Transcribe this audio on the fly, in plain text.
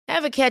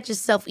Ever catch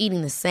yourself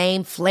eating the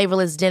same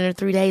flavorless dinner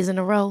 3 days in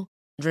a row?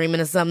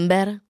 Dreaming of something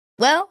better?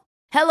 Well,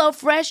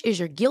 HelloFresh is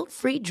your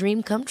guilt-free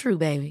dream come true,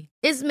 baby.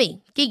 It's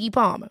me, Keke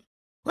Palmer.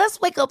 Let's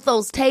wake up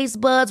those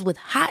taste buds with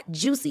hot,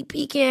 juicy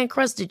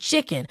pecan-crusted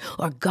chicken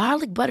or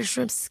garlic butter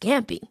shrimp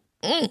scampi.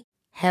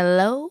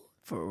 Hello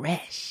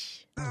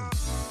Fresh.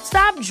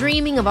 Stop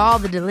dreaming of all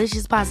the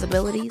delicious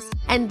possibilities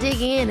and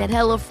dig in at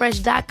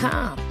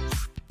HelloFresh.com.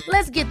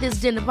 Let's get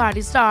this dinner party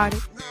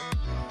started.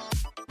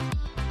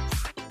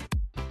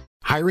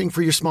 Hiring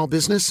for your small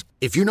business?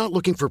 If you're not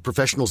looking for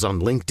professionals on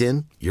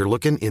LinkedIn, you're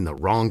looking in the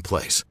wrong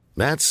place.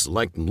 That's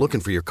like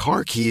looking for your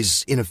car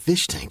keys in a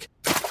fish tank.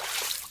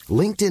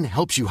 LinkedIn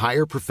helps you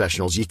hire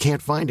professionals you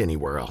can't find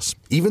anywhere else,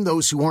 even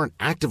those who aren't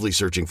actively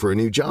searching for a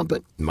new job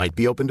but might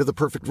be open to the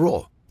perfect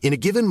role. In a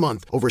given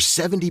month, over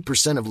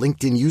 70% of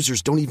LinkedIn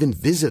users don't even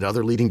visit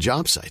other leading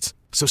job sites.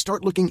 So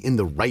start looking in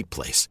the right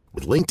place.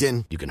 With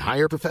LinkedIn, you can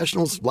hire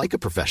professionals like a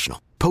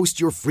professional.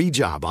 Post your free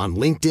job on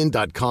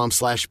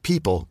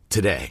linkedin.com/people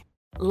today.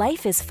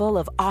 Life is full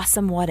of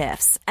awesome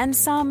what-ifs, and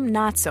some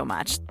not so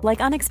much,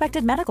 like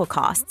unexpected medical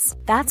costs.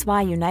 That's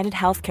why United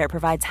Healthcare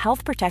provides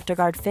Health Protector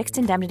Guard fixed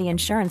indemnity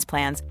insurance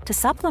plans to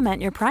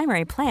supplement your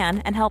primary plan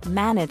and help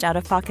manage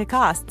out-of-pocket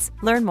costs.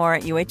 Learn more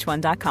at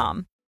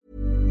uh1.com.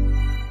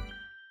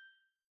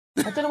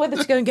 I don't know whether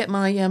to go and get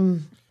my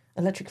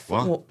electric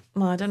foot warmer.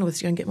 No, I don't know whether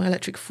to go and get my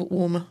electric foot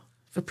warmer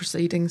for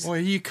proceedings. Why, are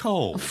you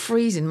cold? I'm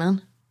freezing,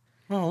 man.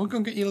 Oh, we'll go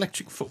and get your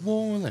electric foot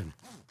warmer then.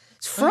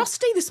 It's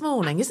frosty this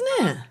morning, isn't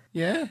it?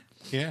 Yeah.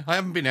 I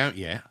haven't been out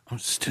yet. I'm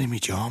still in my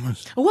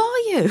pyjamas. Oh, are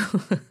you?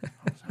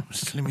 I'm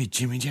still in my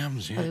Jimmy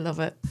Jams, yeah. I love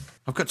it.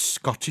 I've got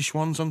Scottish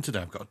ones on today.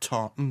 I've got a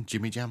tartan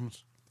Jimmy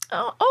Jams.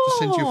 Oh. I'll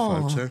send you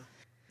a photo.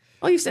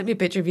 Oh, you've sent me a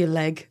picture of your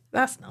leg.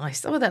 That's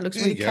nice. Oh, that looks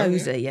really go,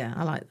 cosy. Yeah,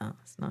 I like that.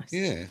 That's nice.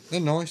 Yeah,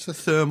 they're nice. They're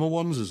thermal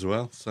ones as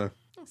well, so...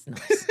 That's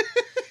nice.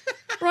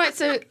 Right,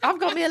 so I've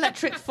got my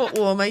electric foot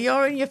warmer.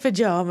 You're in your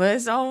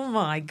pyjamas. Oh,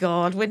 my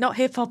God. We're not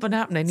hip-hop and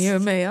happening, you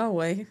and me, are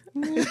we?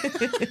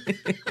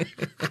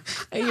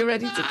 Are you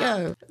ready to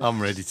go?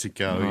 I'm ready to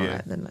go, All yeah.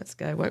 right, then let's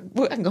go.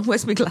 Hang on,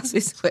 where's my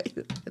glasses? Wait,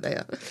 there they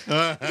are.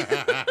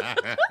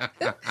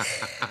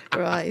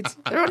 Right.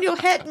 They're on your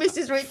head,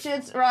 Mrs.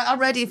 Richards. Right, I'm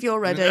ready if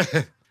you're ready.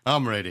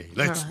 I'm ready.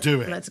 Let's Right,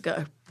 do it. Let's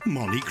go.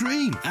 Molly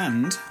Green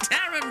and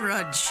Darren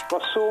Rudge. I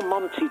saw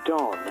Monty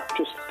Don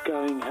just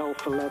going hell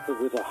for leather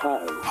with a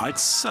hoe. I'd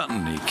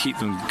certainly keep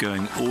them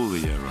going all the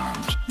year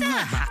round. The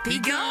Happy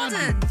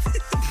Garden.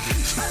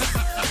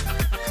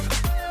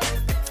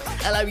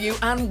 Hello, you,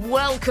 and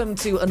welcome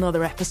to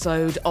another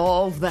episode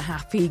of the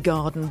Happy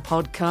Garden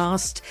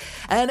podcast.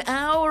 An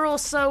hour or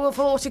so of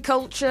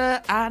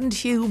horticulture and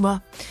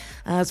humour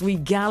as we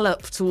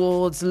gallop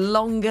towards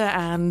longer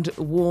and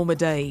warmer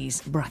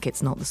days.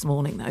 Brackets not this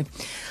morning, though.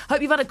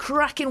 Hope you've had a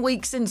cracking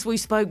week since we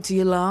spoke to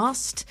you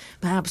last.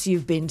 Perhaps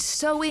you've been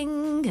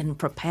sowing and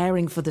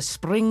preparing for the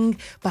spring.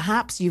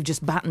 Perhaps you've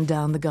just battened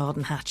down the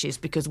garden hatches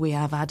because we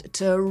have had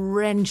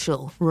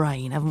torrential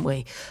rain, haven't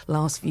we,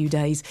 last few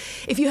days.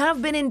 If you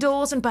have been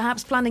indoors and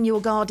perhaps planning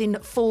your garden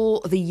for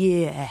the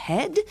year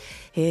ahead,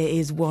 here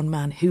is one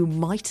man who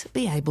might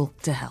be able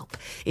to help.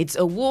 It's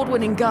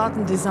award-winning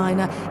garden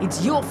designer.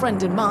 It's your friend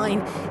and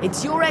mine.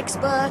 It's your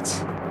expert,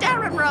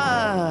 Darren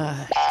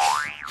Rudge.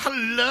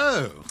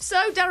 hello.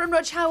 So, Darren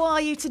Rudge, how are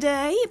you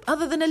today?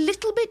 Other than a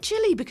little bit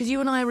chilly, because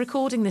you and I are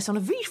recording this on a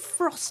very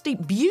frosty,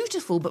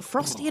 beautiful but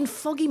frosty and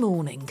foggy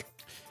morning.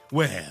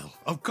 Well,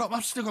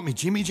 I've still got my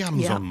Jimmy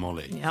Jams on,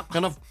 Molly. Yep.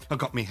 And I've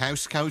got my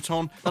house coat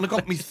on, and I've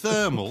got my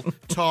thermal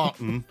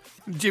tartan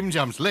Jim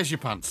Jams leisure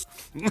pants.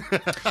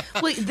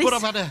 Wait, But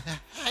I've had a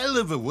hell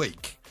of a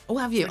week. Oh,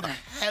 have you? A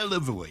hell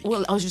of a week.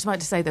 Well, I was just about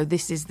to say, though,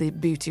 this is the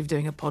beauty of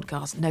doing a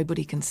podcast.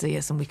 Nobody can see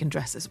us and we can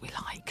dress as we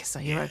like. So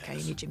you're okay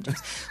in your Jim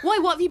Jams. Why,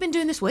 what have you been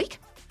doing this week?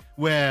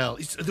 Well,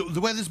 the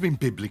weather's been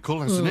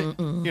biblical, hasn't it?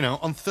 You know,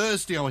 on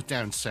Thursday I was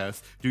down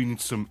south doing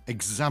some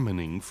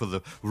examining for the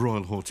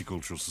Royal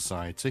Horticultural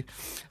Society.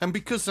 And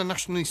because they're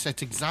nationally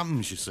set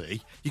exams, you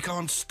see, you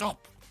can't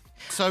stop.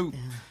 So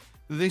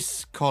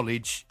this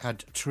college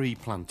had tree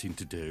planting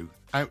to do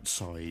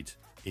outside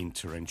in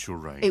torrential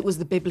rain. It was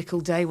the biblical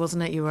day,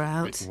 wasn't it? You were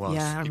out. It was.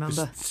 Yeah, I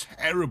remember. It was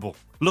terrible.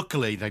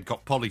 Luckily, they'd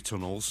got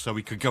polytunnels, so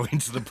we could go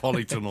into the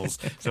polytunnels,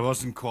 so I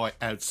wasn't quite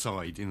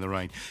outside in the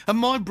rain. And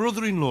my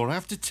brother-in-law, I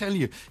have to tell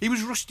you, he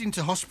was rushed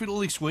into hospital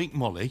this week,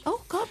 Molly.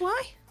 Oh, God,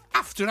 why?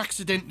 After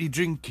accidentally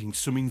drinking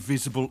some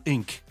invisible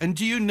ink. And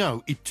do you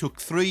know, it took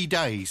 3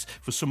 days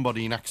for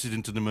somebody in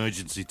accident and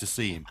emergency to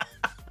see him.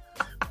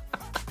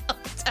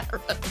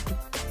 Darren.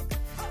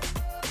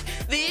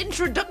 The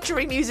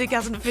introductory music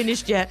hasn't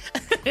finished yet.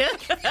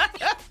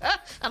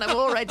 And I'm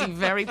already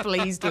very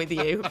pleased with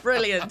you.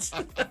 Brilliant.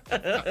 Oh,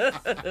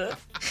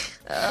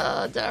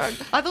 Darren.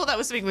 I thought that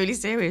was something really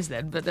serious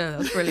then, but no,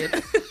 that's brilliant.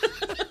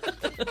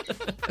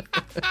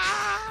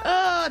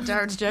 Oh,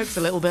 Darren's joke's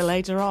a little bit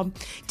later on.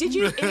 Did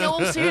you, in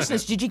all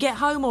seriousness, did you get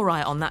home all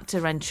right on that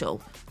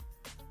torrential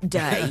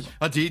day?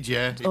 I did,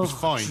 yeah. It was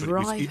fine, but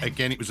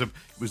driving. it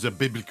was a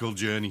biblical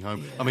journey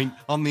home. Yeah. I mean,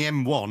 on the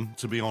M1,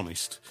 to be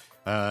honest,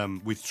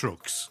 with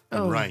trucks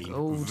and rain.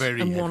 God.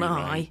 Very and heavy one rain.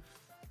 eye.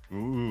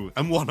 Ooh,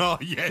 and one eye,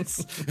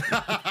 yes.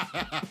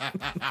 I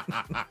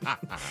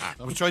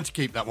was trying to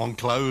keep that one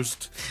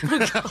closed.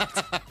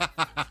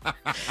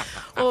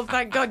 Well,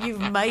 thank God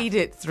you've made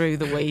it through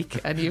the week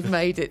and you've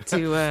made it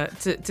to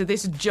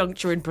this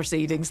juncture in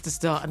proceedings to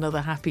start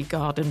another Happy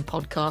Garden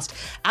podcast.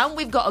 And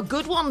we've got a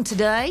good one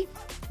today.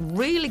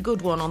 Really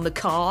good one on the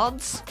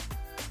cards.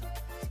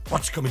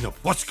 What's coming up?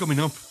 What's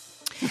coming up?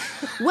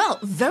 Well,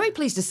 very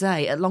pleased to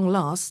say, at long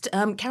last,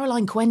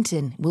 Caroline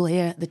Quentin. We'll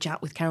hear the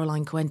chat with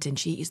Caroline Quentin.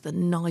 She is the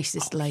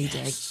nicest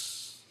lady.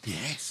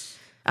 Yes.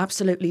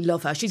 Absolutely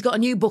love her. She's got a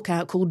new book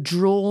out called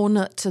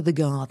Drawn to the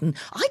Garden.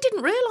 I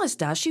didn't realise,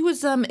 Daz, she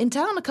was in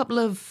town a couple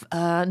of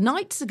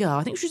nights ago.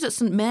 I think she was at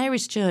St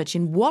Mary's Church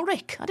in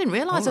Warwick. I didn't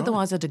realise,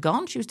 otherwise I'd have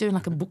gone. She was doing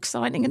like a book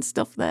signing and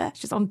stuff there.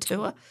 She's on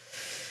tour.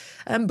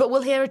 But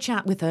we'll hear a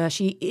chat with her.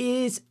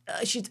 She's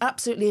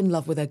absolutely in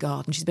love with her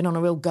garden. She's been on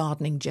a real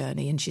gardening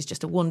journey and she's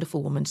just a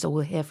wonderful woman. So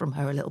we'll hear from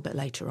her a little bit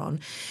later on.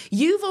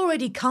 You've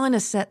already kind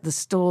of set the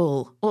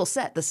stall, or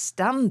set the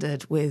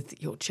standard with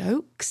your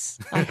jokes,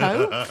 I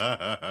hope.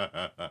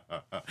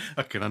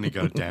 I can only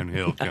go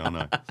downhill,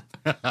 can't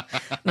I?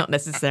 Not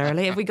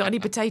necessarily. Have we got any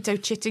potato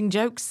chitting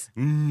jokes?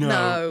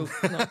 No.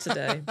 No, not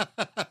today.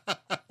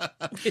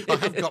 I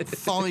have got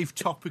 5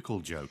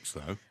 topical jokes,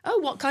 though. Oh,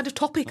 what kind of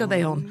topic are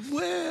they on?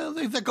 Well,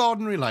 they're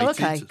garden related.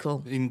 Okay,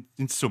 cool. In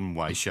some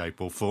way,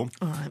 shape or form.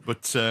 All right.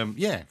 But, 5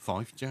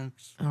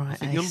 jokes. All right, I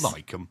think Ace. you'll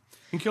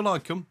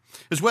like them.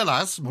 As well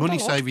as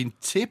money-saving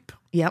tip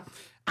Yep.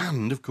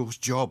 and, of course,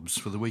 jobs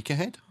for the week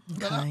ahead.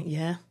 Okay,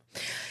 yeah.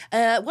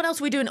 What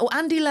else are we doing? Oh,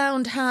 Andy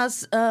Lound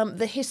has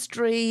the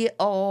history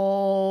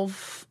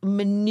of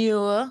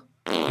manure.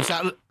 Is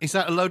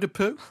that a load of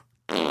poo?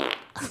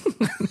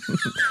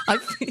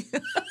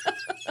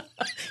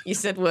 You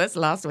said worse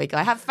last week.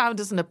 I have found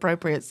us an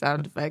appropriate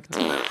sound effect.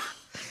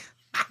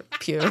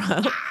 Pure.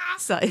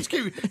 Just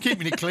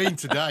keeping it clean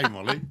today,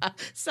 Molly.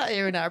 Sat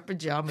here in our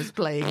pyjamas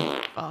playing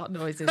fart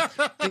noises.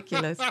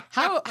 Ridiculous.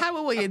 How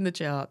are we in the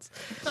charts?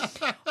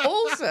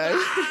 Also,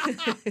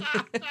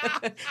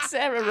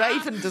 Sarah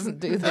Raven doesn't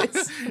do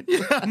this.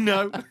 Yeah,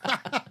 no.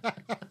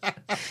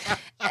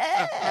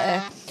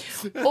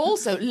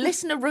 Also,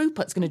 listener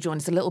Rupert's going to join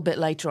us a little bit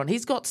later on.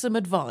 He's got some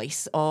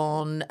advice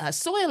on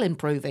soil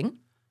improving.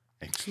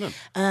 Excellent.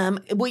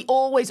 We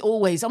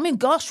always, I mean,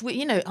 gosh,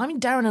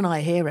 Darren and I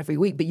are here every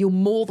week, but you're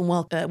more than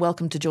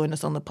welcome to join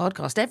us on the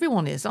podcast.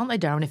 Everyone is, aren't they,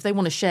 Darren, if they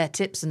want to share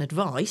tips and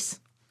advice?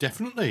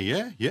 Definitely,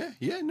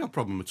 yeah, no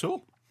problem at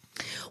all.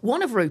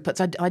 One of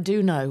Rupert's, I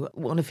do know,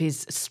 one of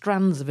his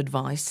strands of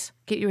advice,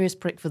 get your ears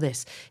pricked for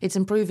this, it's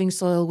improving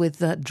soil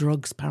with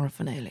drugs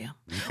paraphernalia.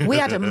 We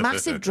had a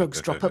massive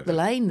drugs drop up the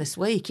lane this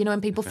week,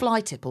 when people fly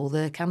tip all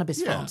the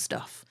cannabis farm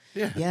stuff.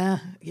 Yeah.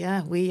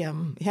 We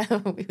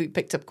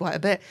picked up quite a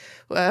bit.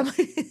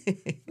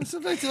 So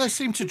they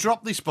seem to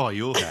drop this by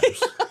your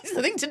house. It's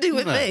nothing to do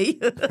with me.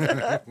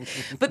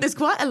 But there's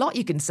quite a lot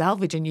you can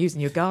salvage and use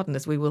in your garden,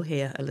 as we will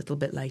hear a little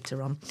bit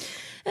later on.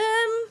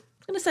 I'm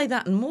going to say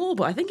that and more,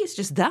 but I think it's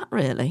just that,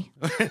 really.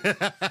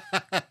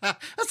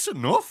 That's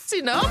enough. It's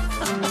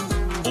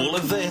enough. All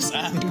of this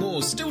and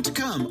more still to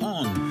come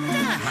on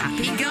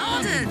Happy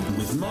Garden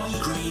with Molly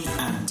Green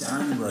and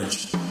Darren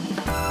Rudge.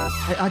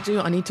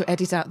 I need to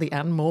edit out the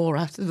and more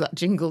after that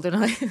jingle, don't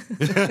I?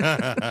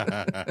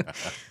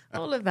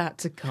 All of that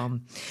to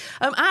come.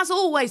 As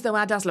always, though,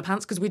 our Dazzler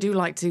Pants, because we do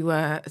like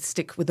to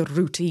stick with a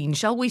routine.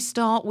 Shall we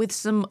start with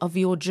some of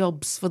your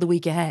jobs for the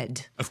week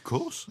ahead? Of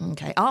course.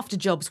 Okay. After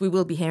jobs, we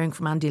will be hearing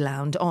from Andy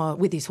Lound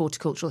with his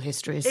horticultural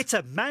histories. It's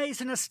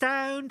Amaze and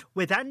Astound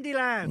with Andy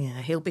Lound.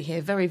 Yeah, he'll be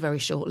here very, very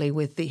shortly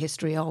with the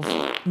history of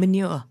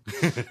manure.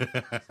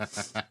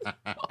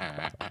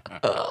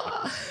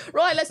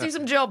 Right, let's do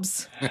some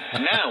jobs.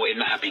 Now in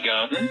the Happy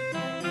Garden.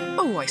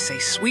 Oh, I say,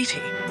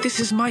 sweetie, this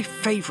is my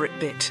favourite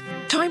bit.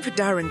 Time for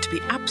Darren to be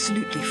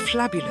absolutely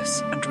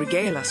flabulous and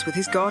regale us with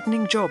his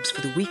gardening jobs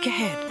for the week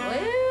ahead.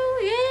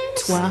 Well,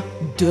 yes. Toi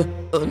de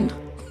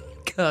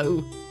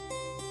go.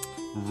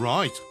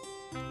 Right.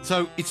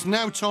 So it's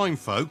now time,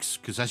 folks,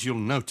 because as you'll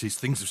notice,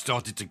 things have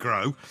started to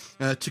grow,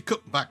 to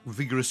cut back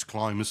vigorous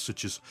climbers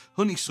such as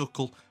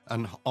honeysuckle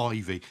and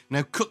ivy.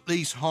 Now, cut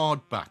these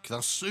hard back.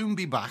 They'll soon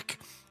be back,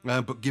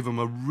 but give them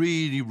a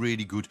really,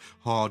 really good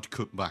hard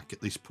cut back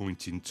at this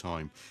point in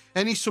time.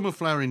 Any summer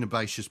flowering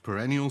herbaceous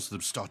perennials that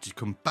have started to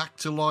come back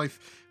to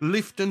life,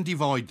 lift and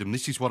divide them.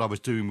 This is what I was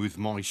doing with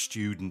my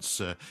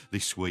students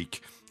this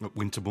week at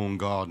Winterbourne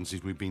Gardens,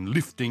 is we've been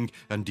lifting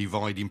and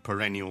dividing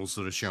perennials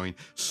that are showing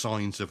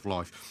signs of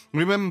life.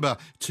 Remember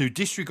to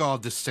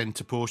disregard the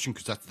centre portion,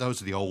 because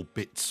those are the old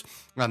bits,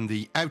 and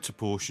the outer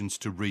portions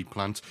to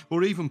replant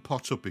or even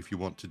pot up if you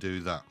want to do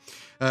that.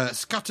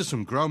 Scatter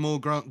some growmore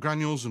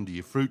granules under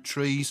your fruit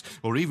trees,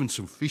 or even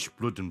some fish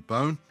blood and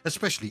bone,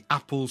 especially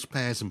apples,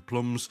 pears and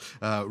plums,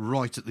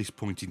 right at this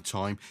point in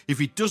time. If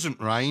it doesn't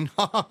rain,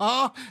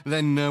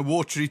 then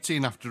water it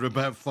in after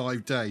about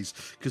 5 days,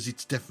 because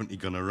it's definitely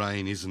going to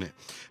rain, isn't it?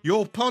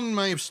 Your pond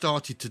may have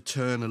started to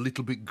turn a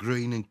little bit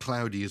green and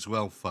cloudy as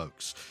well,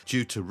 folks,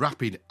 due to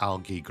rapid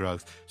algae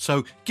growth.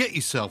 So get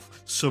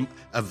yourself some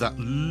of that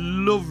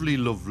lovely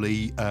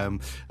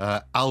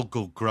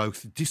algal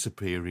growth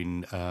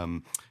disappearing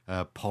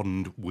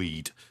pond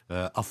weed.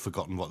 I've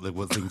forgotten what the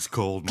thing's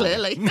called.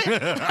 Clearly.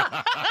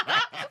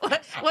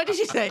 What did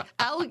you say?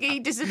 Algae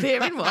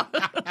disappearing what? Do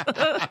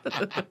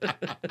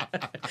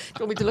you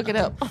want me to look it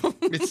up?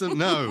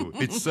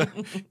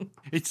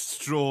 It's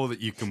straw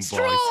that you can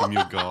buy from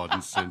your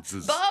garden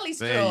centres. Barley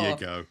straw. There you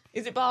go.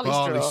 Is it barley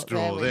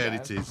straw? There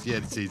it is. Yeah,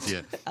 it is,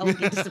 yeah.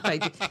 Algae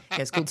dissipating. Yeah,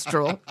 it's called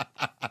straw.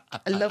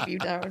 I love you,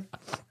 Darren.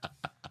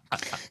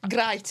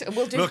 Great.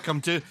 We'll do. Look, I'm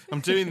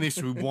doing this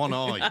with one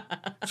eye.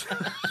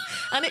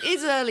 And it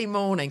is early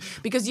morning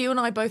because you and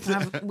I both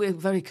we're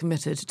very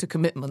committed to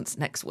commitments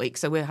next week,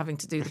 so we're having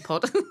to do the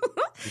pod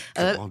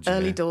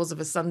early doors of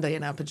a Sunday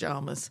in our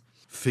pyjamas.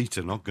 Feet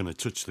are not going to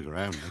touch the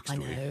ground next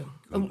week.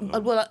 I know.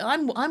 Well,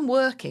 I'm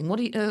working. What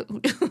are you?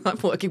 I'm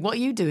working. What are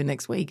you doing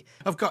next week?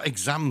 I've got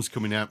exams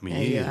coming out my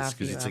ears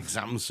because it's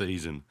exam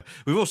season.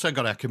 We've also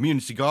got our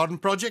community garden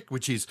project,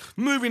 which is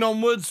moving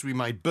onwards. We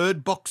made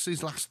bird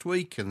boxes last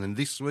week, and then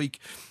this week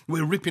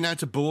we're ripping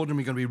out a board and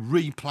we're going to be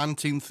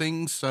replanting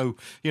things. So,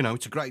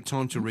 it's a great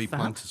time to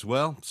replant as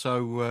well.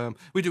 So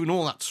we're doing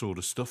all that sort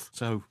of stuff.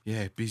 So,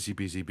 yeah, busy,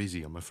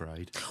 I'm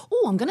afraid.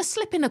 Oh, I'm going to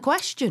slip in a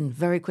question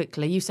very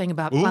quickly. You saying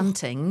about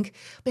planting.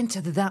 Been to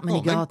that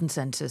many garden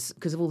centres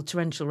because of all the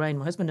torrential rain.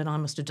 My husband and I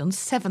must have done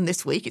 7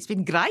 this week. It's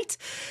been great.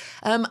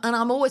 And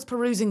I'm always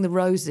perusing the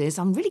roses.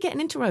 I'm really getting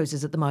into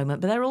roses at the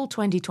moment, but they're all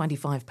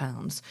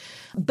 £20-25.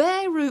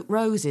 Bare root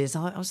roses,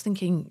 I was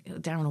thinking,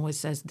 Darren always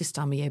says this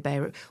time of year,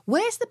 bare root.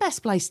 Where's the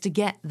best place to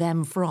get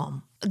them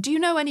from? Do you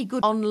know any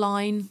good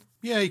online?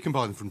 Yeah, you can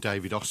buy them from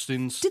David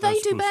Austin's. Do they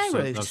do bare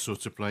root? Those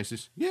sorts of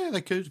places. Yeah, they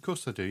could. Of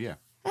course they do, yeah.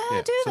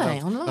 Do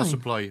they? Online?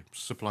 They'll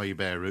supply you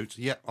bare roots.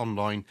 Yeah,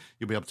 online.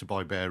 You'll be able to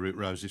buy bare root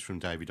roses from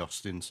David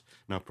Austin's.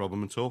 No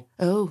problem at all.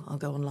 Oh, I'll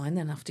go online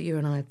then after you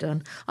and I have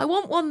done. I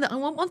want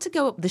one to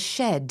go up the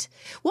shed.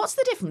 What's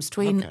the difference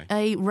between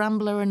a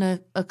rambler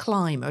and a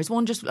climber? Is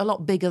one just a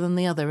lot bigger than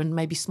the other and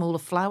maybe smaller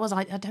flowers?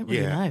 I don't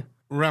really know.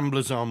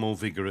 Ramblers are more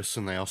vigorous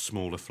and they are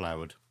smaller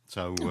flowered.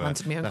 So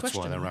that's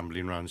why they're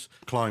rambling rounds.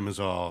 Climbers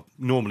are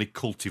normally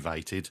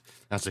cultivated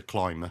as a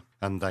climber,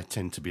 and they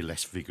tend to be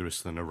less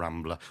vigorous than a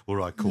rambler, or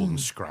I call them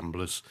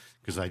scramblers,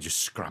 because they just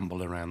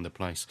scramble around the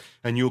place.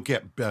 And you'll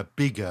get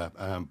bigger,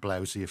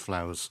 blousier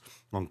flowers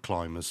on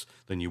climbers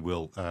than you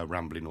will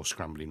rambling or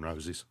scrambling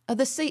roses.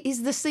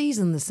 Is the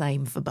season the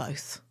same for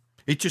both?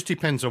 It just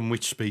depends on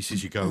which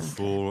species you go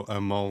for,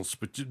 moles.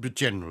 But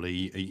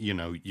generally,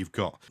 you've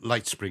got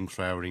late spring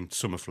flowering,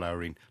 summer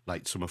flowering,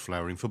 late summer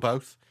flowering for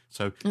both.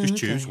 So just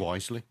choose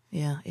wisely.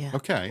 Yeah.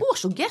 Okay. Oh, I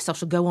shall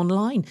go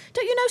online.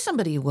 Don't you know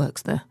somebody who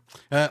works there?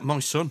 My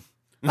son.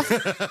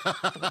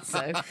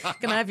 So,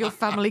 can I have your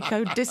family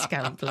code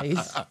discount,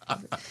 please?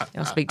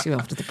 I'll speak to you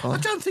after the pod.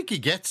 I don't think he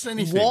gets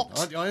anything.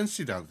 What? I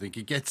honestly don't think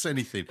he gets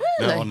anything.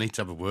 Really? No, I need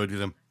to have a word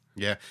with him.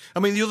 Yeah. I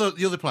mean,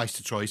 the other place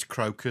to try is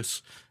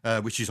Crocus,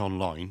 which is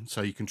online.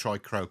 So you can try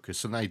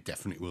Crocus, and they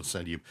definitely will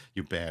sell you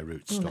your bare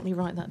root stuff. Let me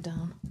write that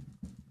down.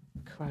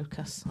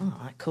 Crocus. All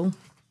right, cool.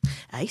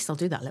 Ace, I'll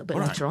do that a little bit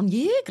later on.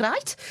 Yeah,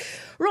 great.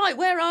 Right,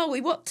 where are we?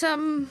 What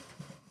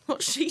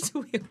sheet are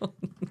we on?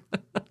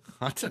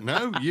 I don't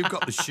know. You've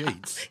got the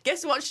sheets.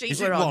 Guess what sheet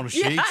we're on? Is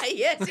it one sheet? Yeah,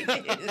 yes, it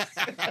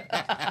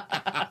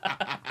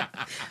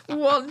is.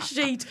 One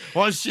sheet.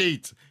 One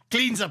sheet.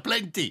 Cleans up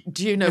plenty.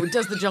 Do you know, it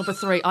does the job of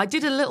 3. I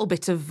did a little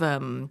bit of...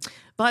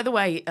 by the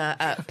way,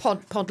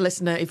 pod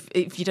listener,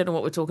 if you don't know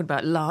what we're talking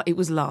about, it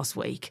was last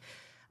week.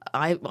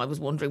 I was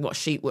wondering what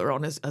sheet we're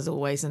on, as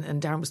always,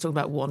 and Darren was talking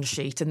about one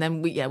sheet. And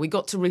then we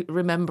got to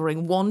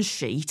remembering one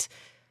sheet,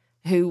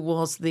 who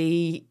was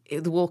the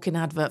walk-in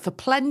advert for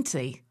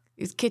Plenty.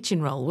 His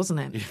kitchen roll,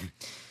 wasn't it?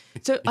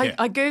 So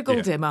I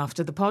Googled him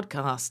after the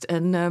podcast,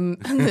 and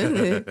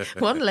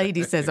one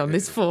lady says on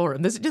this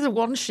forum, there's a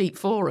one-sheet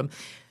forum,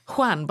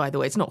 Juan, by the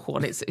way, it's not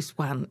Juan, it's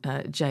Juan,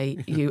 Juan.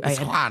 It's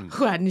Juan.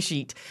 Juan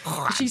Sheet.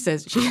 Juan. She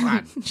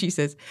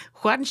says,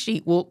 Juan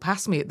Sheet walked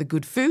past me at the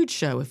Good Food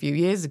Show a few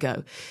years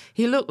ago.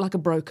 He looked like a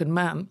broken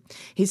man.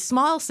 His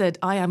smile said,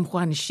 I am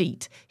Juan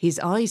Sheet. His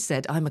eyes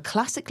said, I'm a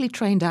classically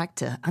trained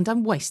actor and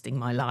I'm wasting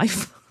my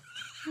life.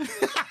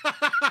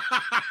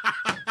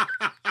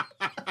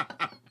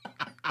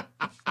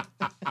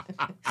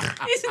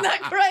 Isn't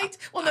that great?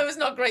 Well, no, it's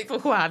not great for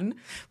Juan,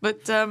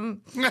 but I wonder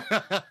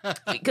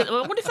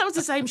if that was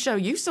the same show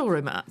you saw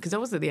him at, because I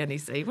was at the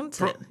NEC, wasn't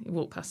it? You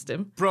walked past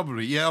him.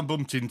 Probably, yeah. I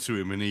bumped into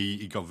him and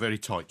he got very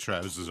tight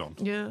trousers on.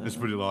 Yeah. Let's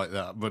put it like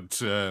that. But,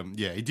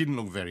 he didn't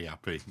look very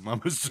happy, I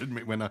must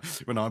admit, when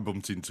I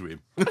bumped into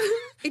him.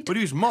 But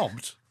he was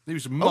mobbed. He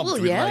was mobbed well,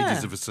 with yeah.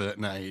 ladies of a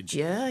certain age.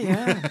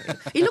 Yeah.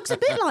 He looks a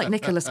bit like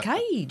Nicolas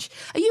Cage.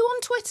 Are you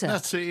on Twitter?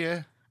 That's it,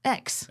 yeah.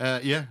 X?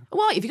 Yeah.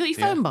 Why? Have you got your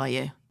phone by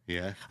you?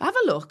 Yeah. Have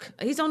a look.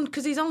 He's on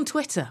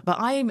Twitter, but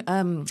I'm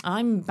banned.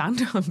 I'm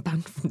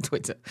banned from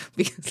Twitter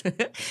because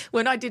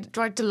when I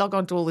tried to log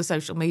on to all the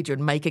social media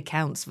and make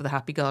accounts for the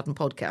Happy Garden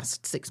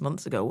podcast 6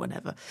 months ago, or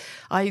whenever,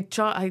 I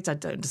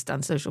don't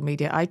understand social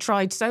media. I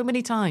tried so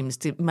many times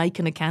to make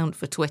an account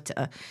for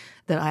Twitter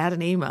that I had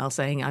an email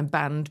saying I'm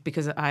banned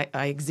because I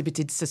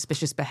exhibited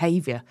suspicious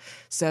behaviour.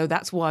 So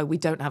that's why we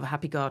don't have a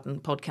Happy Garden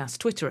podcast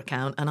Twitter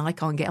account, and I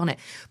can't get on it.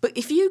 But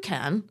if you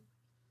can,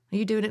 are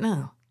you doing it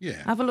now?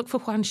 Yeah. Have a look for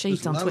Juan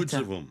Sheet on Twitter. Loads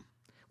of them.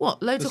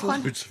 What? Loads of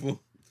Juan? Loads of them.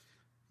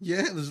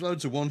 Yeah, there's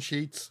loads of Juan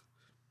Sheets.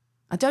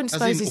 I don't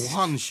suppose he's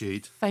Juan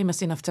Sheet.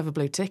 famous enough to have a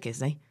blue tick, is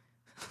he?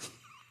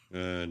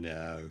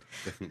 No,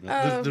 definitely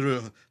not.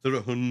 There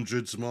are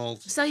hundreds,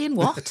 Malt. Saying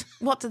what?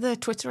 What do the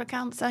Twitter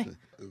accounts say?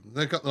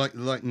 They've got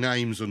like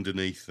names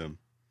underneath them.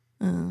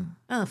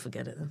 Oh,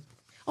 forget it then.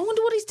 I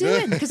wonder what he's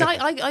doing, because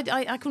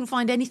I couldn't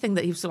find anything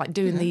that he was like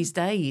doing these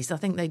days. I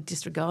think they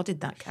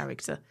disregarded that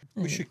character.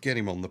 We should get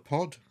him on the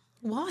pod.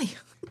 Why?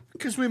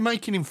 Because we're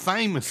making him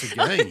famous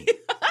again.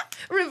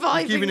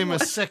 Reviving, giving him a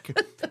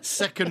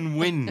second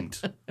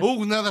wind.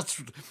 Oh no,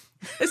 that's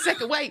a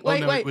second. Wait.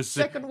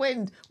 Second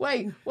wind.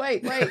 Wait.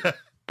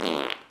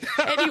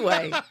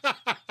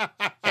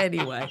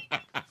 Anyway.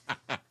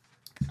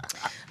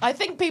 I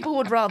think people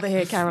would rather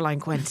hear Caroline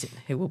Quentin,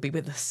 who will be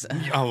with us.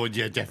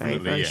 Definitely,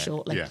 very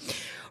shortly. Yeah.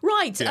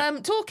 Right,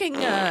 talking,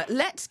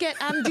 let's get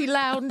Andy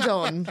Lound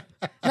on.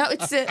 Now,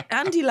 it's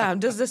Andy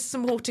Lound does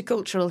some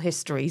horticultural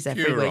histories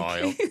every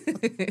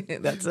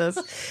week. That's us.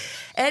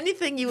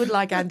 Anything you would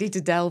like Andy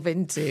to delve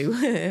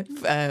into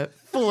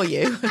for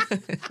you,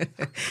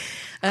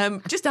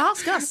 just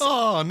ask us.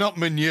 Oh, not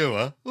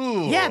manure.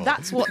 Ooh. Yeah,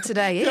 that's what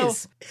today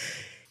is.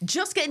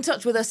 Just get in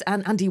touch with us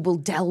and Andy will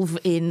delve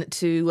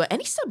into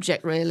any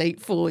subject, really,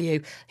 for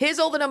you. Here's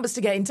all the numbers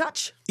to get in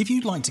touch. If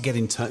you'd like to get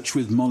in touch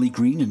with Molly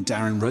Green and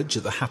Darren Rudge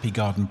at the Happy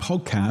Garden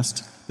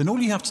Podcast, then all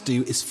you have to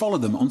do is follow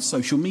them on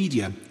social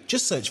media.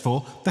 Just search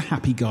for the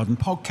Happy Garden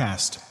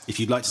Podcast. If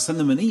you'd like to send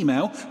them an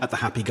email at the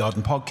Happy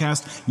Garden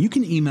Podcast, you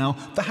can email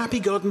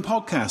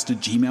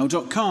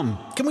thehappygardenpodcast@gmail.com.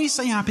 Can we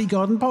say Happy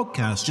Garden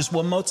Podcast just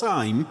one more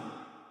time?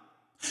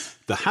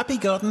 The Happy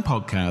Garden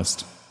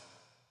Podcast.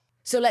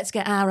 So let's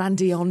get our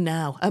Andy on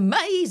now.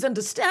 Amaze and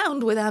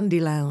astound with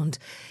Andy Lound.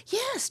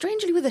 Yeah,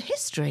 strangely with a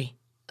history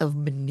of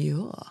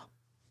manure.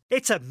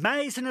 It's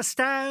Amaze and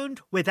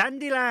Astound with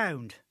Andy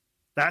Lound.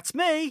 That's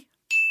me.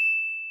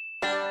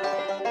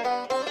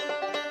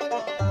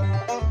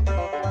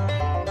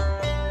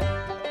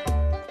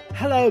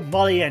 Hello,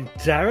 Molly and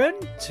Darren.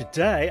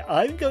 Today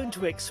I'm going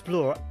to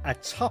explore a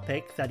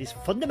topic that is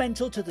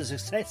fundamental to the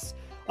success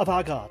of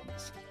our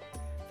gardens.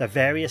 The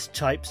various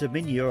types of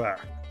manure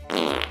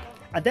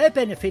and their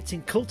benefits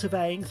in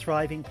cultivating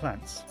thriving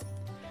plants.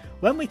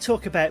 When we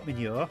talk about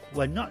manure,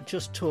 we're not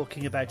just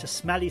talking about a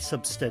smelly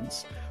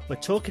substance, we're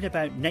talking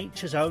about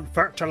nature's own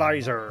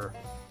fertiliser,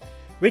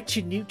 rich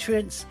in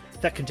nutrients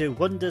that can do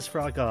wonders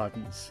for our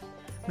gardens.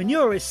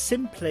 Manure is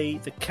simply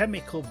the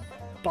chemical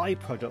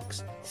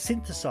byproducts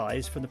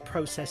synthesised from the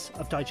process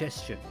of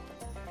digestion.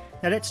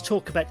 Now let's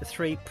talk about the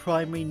three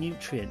primary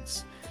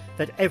nutrients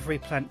that every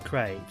plant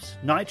craves: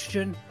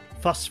 nitrogen,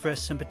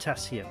 phosphorus and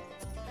potassium.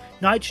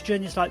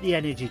 Nitrogen is like the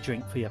energy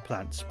drink for your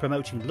plants,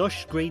 promoting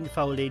lush green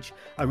foliage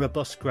and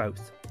robust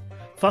growth.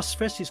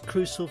 Phosphorus is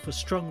crucial for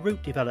strong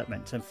root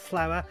development and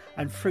flower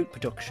and fruit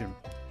production.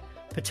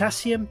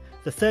 Potassium,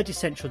 the third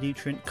essential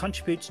nutrient,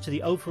 contributes to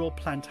the overall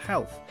plant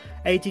health,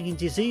 aiding in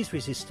disease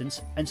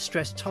resistance and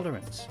stress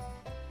tolerance.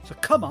 So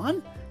come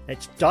on,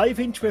 let's dive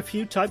into a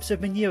few types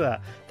of manure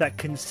that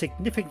can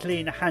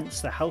significantly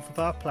enhance the health of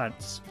our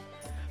plants.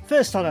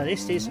 First on our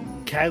list is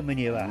cow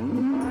manure,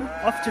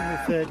 often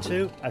referred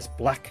to as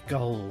black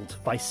gold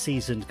by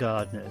seasoned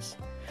gardeners.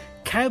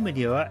 Cow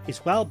manure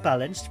is well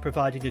balanced,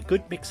 providing a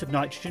good mix of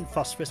nitrogen,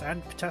 phosphorus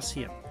and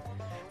potassium,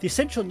 the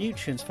essential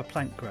nutrients for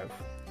plant growth.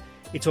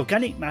 Its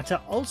organic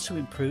matter also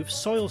improves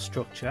soil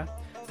structure,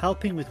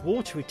 helping with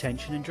water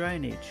retention and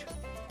drainage.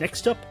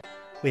 Next up,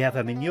 we have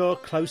a manure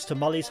close to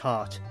Molly's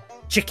heart,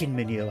 chicken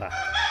manure.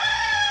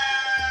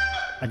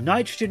 A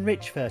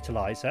nitrogen-rich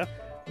fertiliser.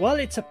 While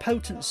it's a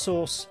potent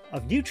source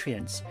of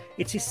nutrients,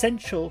 it's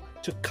essential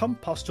to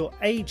compost or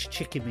age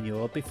chicken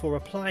manure before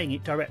applying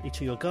it directly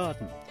to your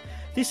garden.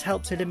 This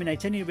helps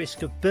eliminate any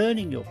risk of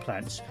burning your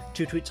plants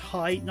due to its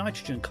high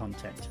nitrogen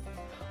content.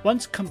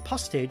 Once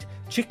composted,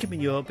 chicken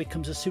manure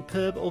becomes a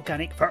superb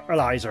organic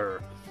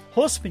fertiliser.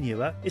 Horse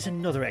manure is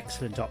another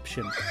excellent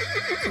option.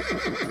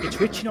 It's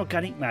rich in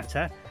organic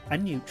matter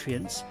and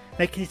nutrients,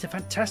 making it a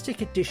fantastic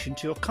addition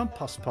to your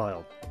compost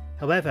pile.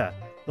 However,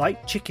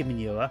 like chicken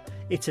manure,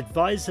 it's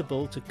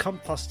advisable to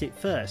compost it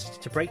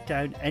first to break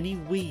down any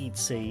weed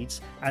seeds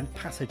and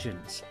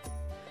pathogens.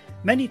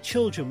 Many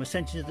children were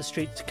sent into the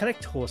streets to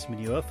collect horse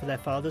manure for their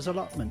father's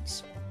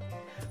allotments.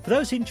 For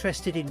those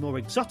interested in more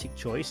exotic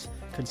choice,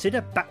 consider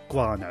bat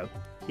guano.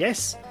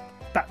 Yes,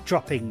 bat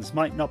droppings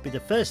might not be the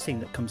first thing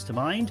that comes to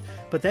mind,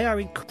 but they are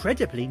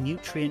incredibly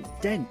nutrient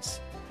dense.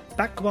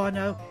 Bat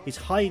guano is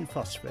high in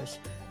phosphorus,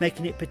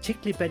 making it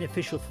particularly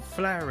beneficial for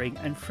flowering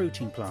and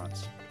fruiting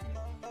plants.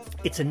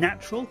 It's a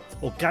natural,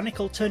 organic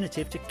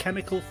alternative to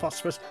chemical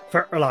phosphorus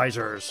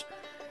fertilisers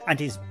and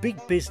is big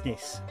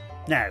business.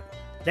 Now,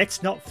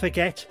 let's not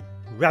forget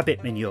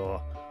rabbit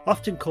manure,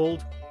 often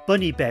called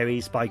bunny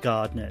berries by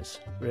gardeners.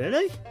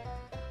 Really?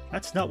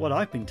 That's not what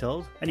I've been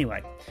told.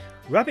 Anyway,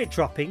 rabbit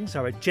droppings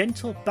are a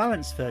gentle,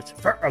 balanced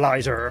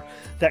fertiliser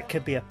that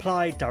can be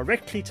applied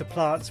directly to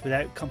plants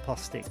without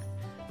composting.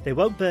 They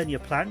won't burn your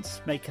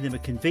plants, making them a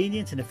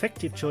convenient and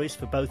effective choice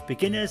for both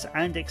beginners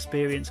and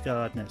experienced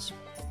gardeners.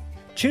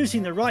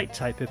 Choosing the right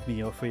type of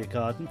manure for your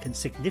garden can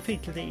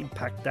significantly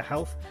impact the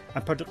health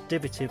and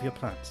productivity of your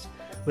plants.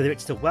 Whether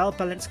it's the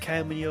well-balanced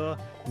cow manure,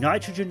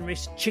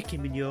 nitrogen-rich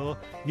chicken manure,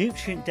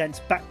 nutrient-dense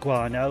bat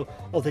guano,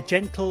 or the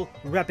gentle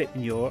rabbit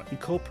manure,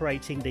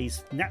 incorporating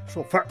these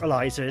natural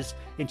fertilisers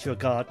into your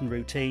garden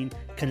routine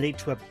can lead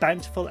to a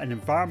bountiful and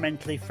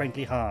environmentally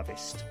friendly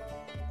harvest.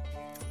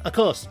 Of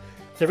course,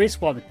 there is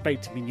one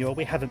bait manure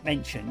we haven't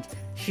mentioned,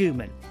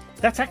 human.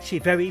 That's actually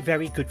very,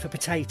 very good for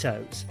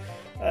potatoes.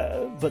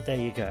 But there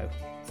you go.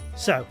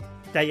 So,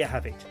 there you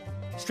have it.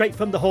 Straight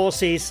from the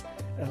horses.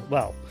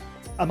 Well,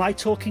 am I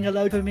talking a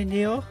load of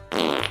manure?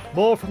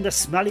 More from the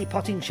smelly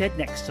potting shed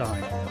next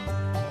time.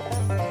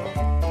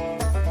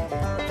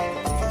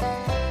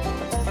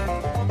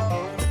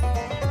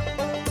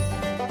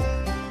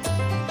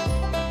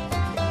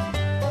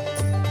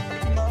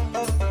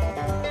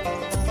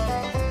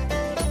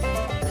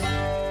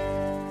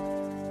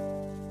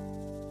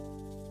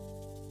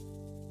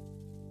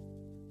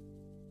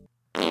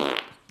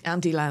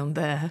 Andy Lound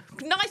there.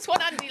 Nice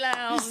one, Andy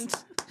Lound.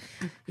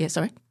 Yeah,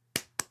 sorry.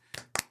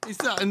 Is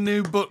that a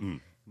new button?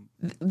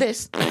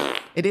 This,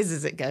 it is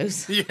as it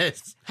goes.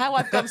 Yes. How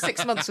I've gone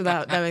 6 months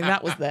without knowing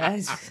that was there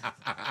is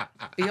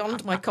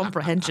beyond my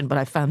comprehension, but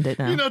I found it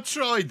now. You've not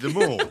tried them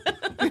all.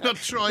 You've not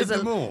tried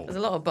them all. There's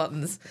a lot of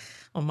buttons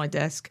on my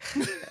desk.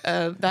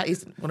 That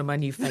is one of my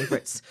new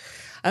favourites.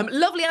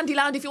 Lovely Andy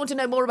Lound. If you want to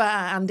know more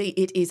about Andy,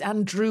 it is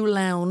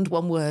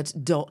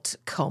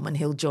andrewlound.com, and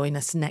he'll join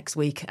us next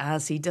week,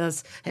 as he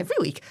does every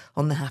week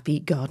on the Happy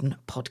Garden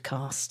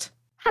podcast.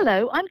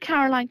 Hello, I'm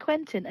Caroline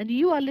Quentin, and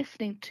you are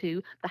listening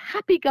to the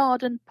Happy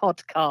Garden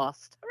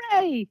podcast.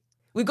 Hooray!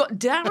 We've got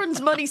Darren's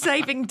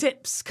money-saving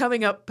tips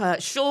coming up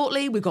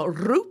shortly. We've got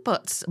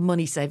Rupert's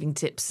money-saving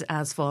tips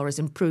as far as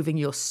improving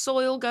your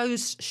soil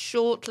goes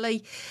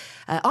shortly.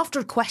 After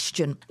a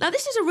question. Now,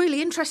 this is a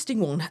really interesting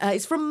one.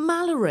 It's from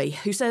Mallory,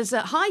 who says,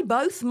 hi,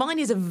 both. Mine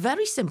is a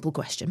very simple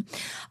question.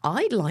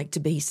 I'd like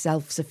to be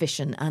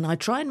self-sufficient, and I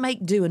try and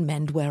make do and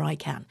mend where I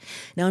can.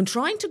 Now, I'm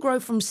trying to grow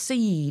from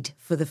seed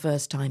for the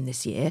first time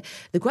this year.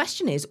 The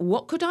question is,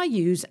 what could I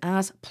use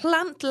as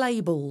plant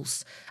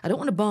labels? I don't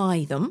want to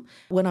buy them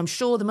when I'm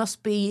sure there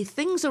must be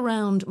things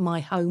around my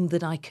home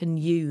that I can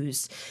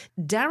use.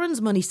 Darren's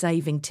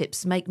money-saving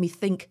tips make me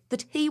think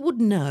that he would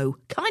know.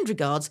 Kind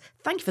regards.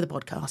 Thank you for the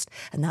podcast.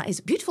 And that is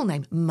a beautiful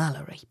name,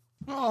 Mallory.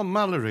 Oh,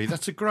 Mallory,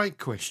 that's a great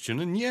question.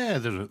 And yeah,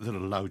 there are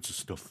loads of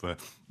stuff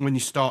when you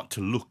start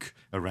to look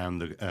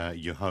around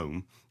your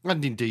home,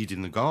 and indeed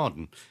in the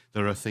garden,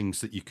 there are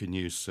things that you can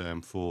use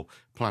for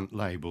plant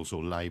labels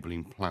or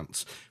labelling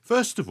plants.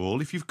 First of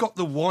all, if you've got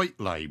the white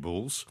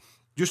labels,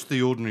 just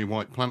the ordinary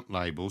white plant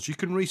labels, you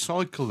can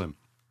recycle them.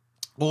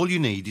 All you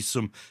need is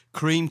some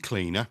cream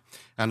cleaner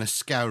and a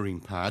scouring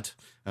pad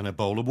and a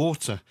bowl of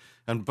water.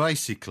 And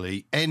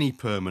basically, any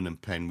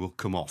permanent pen will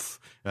come off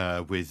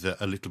with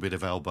a little bit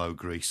of elbow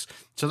grease.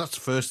 So that's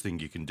the first thing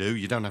you can do.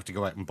 You don't have to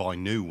go out and buy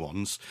new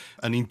ones.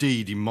 And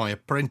indeed, in my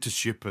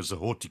apprenticeship as a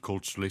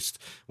horticulturalist,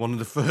 one of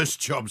the first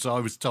jobs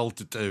I was told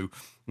to do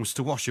was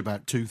to wash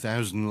about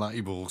 2,000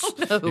 labels.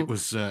 Oh, no. It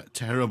was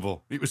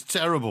terrible. It was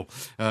terrible.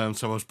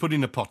 So I was put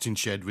in a potting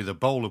shed with a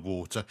bowl of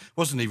water. It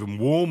wasn't even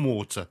warm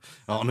water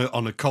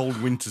on a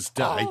cold winter's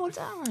day. Oh,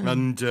 damn.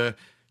 And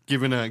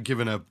given a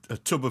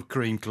tub of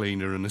cream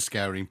cleaner and a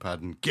scouring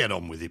pad and get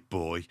on with it,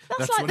 boy.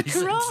 That's like the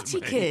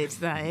Karate Kid,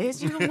 that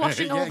is. You're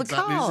washing yeah, all the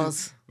exactly.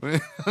 cars.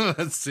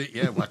 That's it,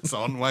 yeah, wax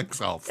on, wax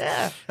off.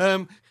 Yeah.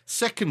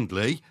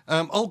 Secondly,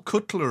 old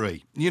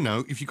cutlery. You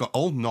know, if you've got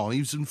old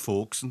knives and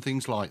forks and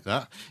things like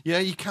that, yeah,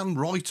 you can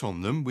write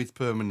on them with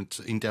permanent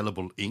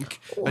indelible ink,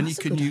 and you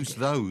can use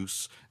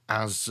those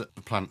as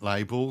plant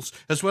labels,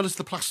 as well as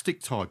the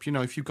plastic type. You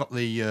know, if you've got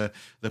the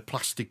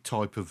plastic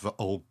type of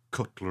old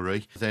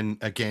cutlery, then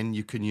again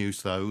you can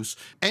use those.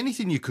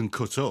 Anything you can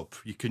cut up,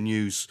 you can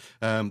use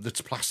that's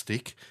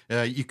plastic.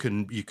 You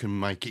can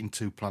make it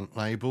into plant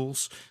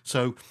labels.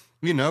 So,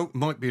 you know,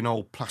 might be an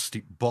old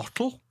plastic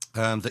bottle.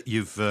 that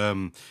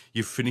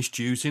you've finished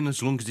using,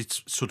 as long as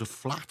it's sort of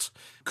flat.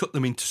 Cut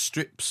them into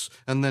strips,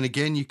 and then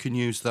again you can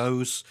use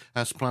those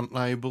as plant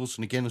labels,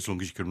 and again, as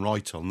long as you can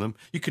write on them.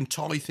 You can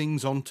tie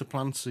things onto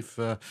plants if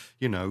but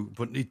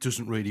it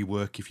doesn't really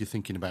work if you're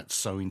thinking about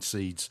sowing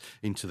seeds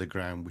into the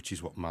ground, which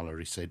is what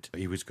Mallory said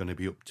he was going to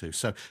be up to.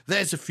 So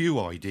there's a few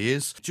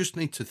ideas. Just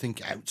need to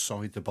think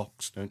outside the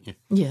box, don't you?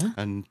 Yeah.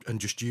 And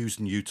just use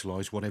and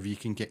utilise whatever you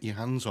can get your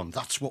hands on.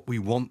 That's what we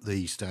want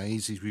these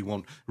days, is we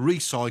want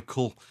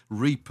recycle,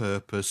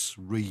 repurpose,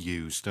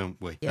 reuse, don't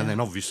we? Yeah. And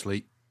then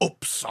obviously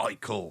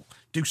upcycle.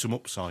 Do some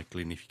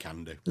upcycling if you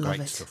can do. Love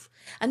Great it. stuff.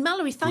 And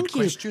Mallory, thank Good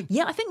you. question.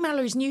 Yeah, I think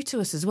Mallory's new to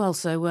us as well,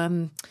 so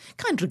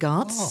kind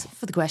regards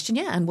for the question,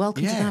 and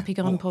welcome to the Happy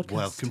Garden Podcast.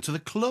 Welcome to the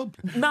club.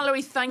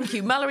 Mallory, thank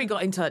you. Mallory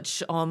got in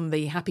touch on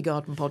the Happy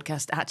Garden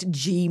Podcast at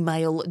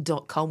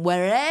gmail.com.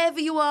 Wherever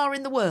you are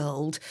in the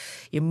world,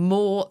 you're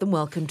more than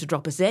welcome to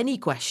drop us any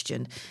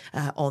question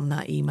on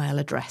that email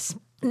address.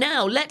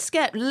 Now, let's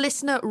get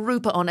listener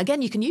Rupert on.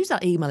 Again, you can use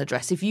that email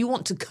address if you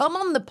want to come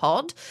on the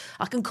pod.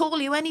 I can call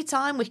you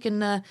anytime. We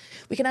can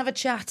have a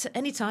chat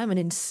anytime and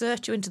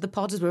insert you into the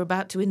pod, as we're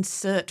about to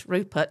insert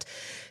Rupert,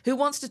 who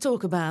wants to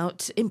talk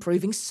about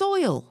improving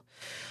soil.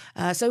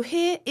 So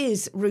here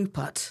is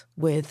Rupert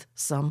with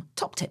some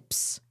top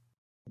tips.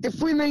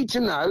 If we need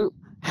to know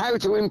how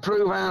to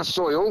improve our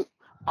soil,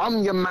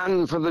 I'm your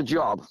man for the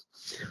job.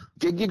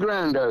 Dig your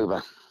ground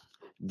over.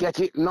 Get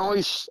it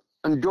nice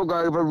and dug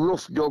over,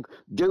 rough dug.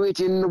 Do it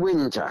in the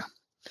winter.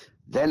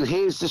 Then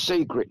here's the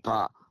secret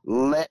part.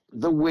 Let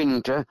the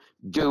winter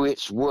do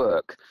its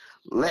work.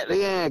 Let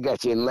the air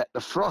get in, let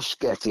the frost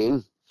get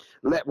in,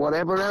 let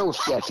whatever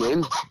else get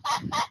in.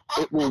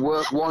 It will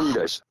work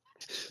wonders.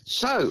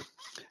 So,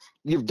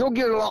 you've dug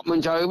your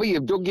allotment over,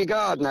 you've dug your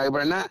garden over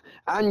and that,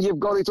 and you've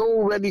got it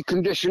already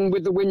conditioned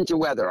with the winter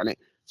weather on it.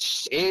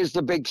 Here's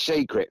the big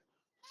secret.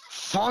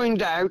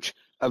 Find out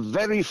a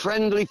very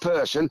friendly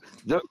person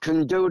that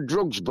can do a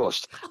drugs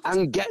bust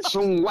and get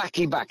some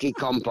wacky-backy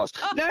compost.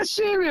 Now,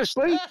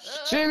 seriously,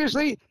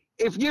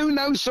 if you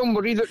know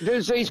somebody that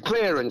does these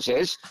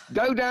clearances,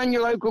 go down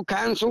your local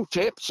council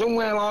tip,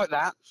 somewhere like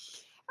that,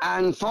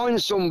 and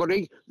find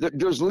somebody that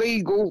does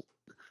legal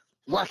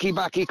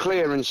wacky-backy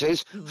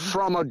clearances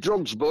from a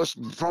drugs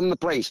bust from the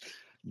police.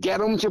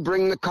 Get them to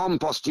bring the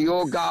compost to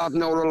your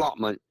garden or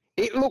allotment.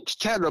 It looks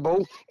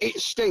terrible. It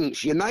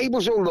stinks. Your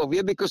neighbours will love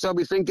you because they'll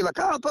be thinking like,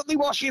 oh, put me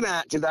washing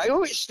out today.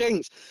 Oh, it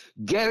stinks.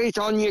 Get it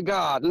on your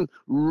garden.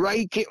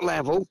 Rake it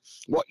level.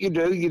 What you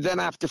do, you then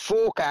have to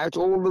fork out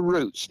all the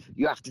roots.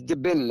 You have to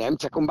debin them,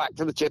 take them back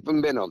to the tip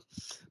and bin them.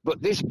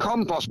 But this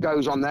compost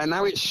goes on there.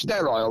 Now it's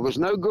sterile. There's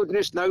no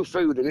goodness, no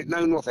food in it,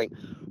 no nothing.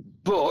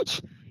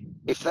 But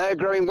if they're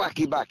growing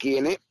wacky-backy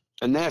in it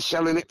and they're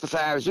selling it for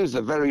thousands,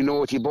 the very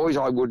naughty boys,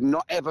 I would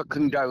not ever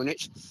condone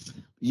it.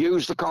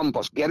 Use the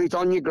compost, get it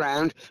on your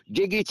ground,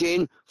 dig it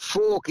in,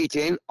 fork it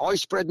in. I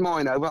spread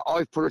mine over.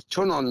 I've put a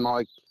ton on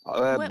my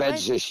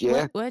beds this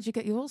year. Where'd you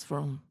get yours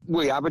from?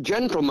 We have a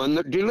gentleman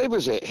that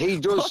delivers it. He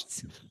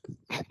does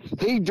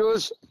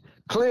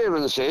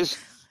clearances,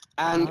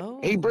 and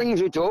he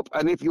brings it up,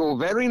 and if you're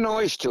very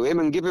nice to him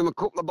and give him a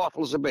couple of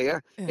bottles of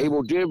beer, he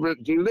will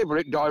deliver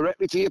it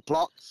directly to your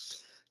plot.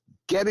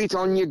 Get it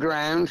on your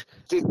ground.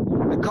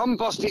 The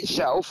compost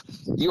itself,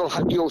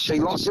 you'll see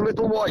lots of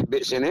little white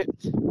bits in it,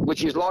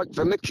 which is like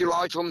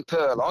vermiculite and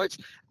perlite,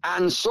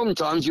 and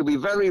sometimes you'll be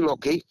very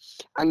lucky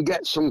and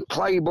get some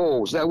clay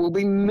balls. There will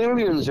be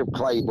millions of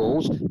clay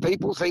balls.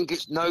 People think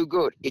it's no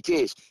good. It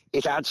is.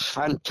 It adds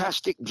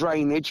fantastic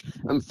drainage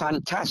and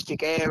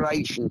fantastic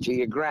aeration to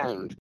your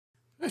ground.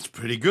 It's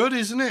pretty good,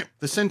 isn't it?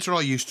 The centre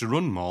I used to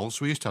run,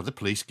 Moles, we used to have the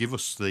police give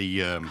us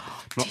the,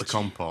 not the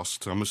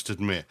compost, I must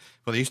admit,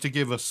 but they used to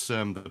give us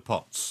the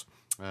pots.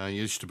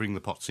 You used to bring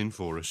the pots in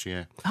for us,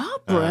 yeah. Oh,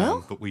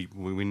 bro. But we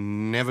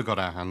never got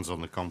our hands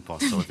on the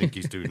compost, so I think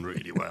he's doing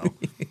really well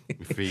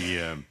if he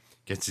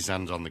gets his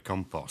hands on the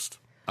compost.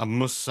 I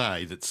must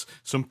say that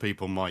some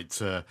people might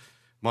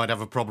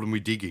have a problem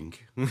with digging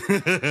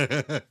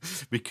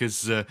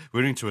because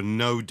we're into a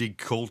no-dig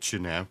culture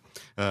now,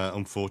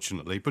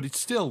 unfortunately. But it's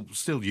still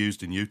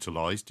used and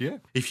utilised, yeah.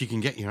 If you can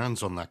get your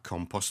hands on that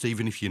compost,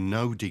 even if you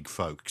no-dig,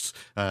 folks,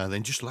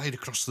 then just lay it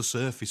across the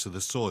surface of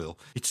the soil.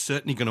 It's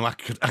certainly going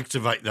to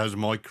activate those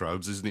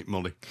microbes, isn't it,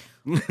 Molly?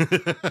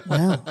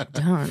 Well,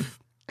 darn.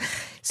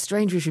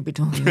 Strange we should be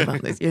talking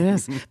about this,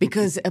 yes.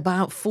 Because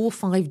about 4 or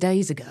 5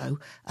 days ago,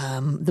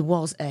 there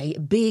was a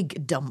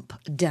big dump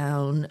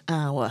down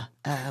our...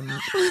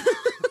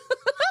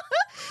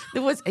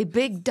 There was a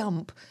big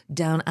dump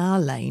down our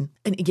lane,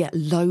 and you get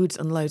loads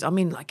and loads. I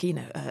mean, like,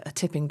 a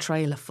tipping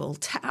trailer full.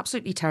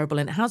 Absolutely terrible,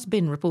 and it has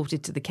been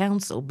reported to the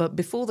council, but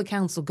before the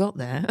council got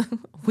there,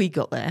 we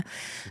got there,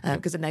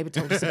 because a neighbour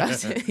told us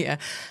about it, yeah.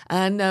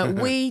 And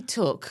we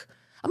took...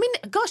 I mean,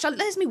 gosh,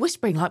 there's me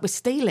whispering like we're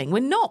stealing.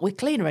 We're not. We're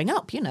clearing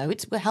up.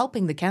 We're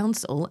helping the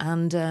council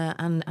and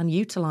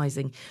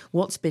utilising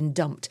what's been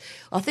dumped.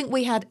 I think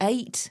we had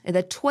 8.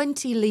 They're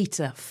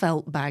 20-litre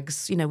felt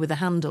bags, with the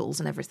handles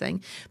and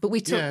everything. But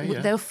we took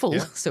they were full,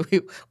 so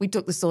we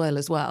took the soil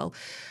as well.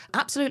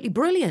 Absolutely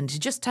brilliant. You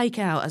just take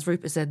out, as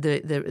Rupert said,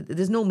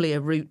 there's normally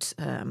a root.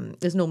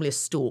 There's normally a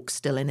stalk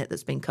still in it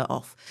that's been cut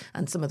off,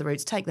 and some of the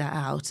roots. Take that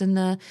out,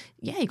 and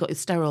you got your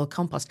sterile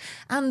compost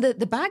and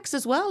the bags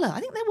as well. I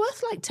think they're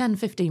worth like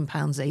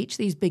 £10-15 each.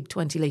 These big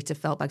 20-litre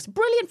felt bags,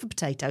 brilliant for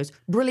potatoes,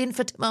 brilliant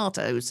for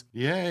tomatoes.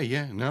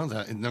 Yeah. No,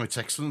 it's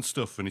excellent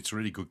stuff, and it's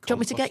really good. Do you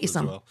want me to get you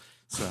some? Well.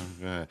 So,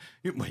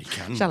 you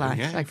can. Shall I?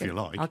 Yeah, if you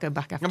like. I'll go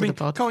back after the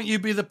pod. Can't you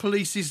be the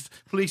police's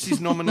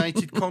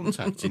nominated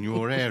contact in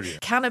your area?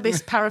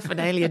 Cannabis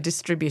paraphernalia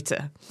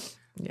distributor.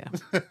 Yeah.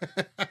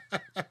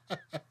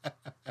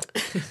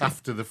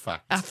 After the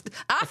fact.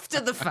 After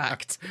the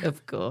fact,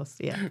 of course,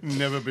 yeah.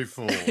 Never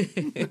before.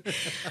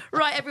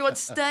 Right, everyone,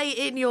 stay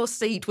in your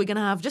seat. We're going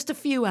to have just a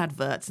few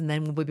adverts and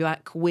then we'll be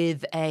back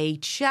with a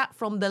chat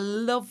from the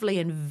lovely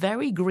and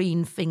very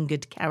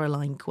green-fingered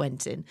Caroline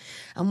Quentin.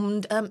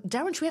 And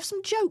Darren, should we have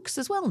some jokes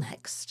as well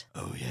next?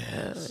 Oh,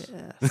 yes.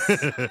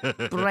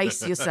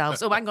 Brace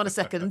yourselves. Oh, hang on a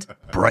second.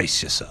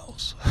 Brace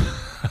yourselves.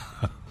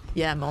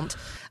 Yeah, Mont.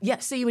 Yeah,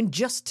 see you in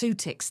just 2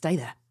 ticks. Stay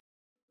there.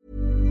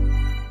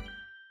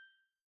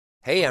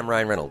 Hey, I'm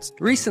Ryan Reynolds.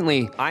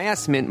 Recently, I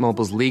asked Mint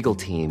Mobile's legal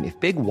team if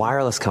big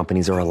wireless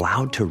companies are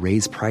allowed to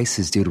raise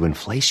prices due to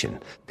inflation.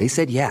 They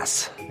said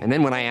yes. And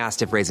then when I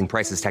asked if raising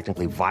prices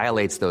technically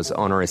violates those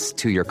onerous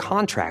 2-year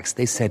contracts,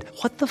 they said,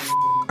 "What the f***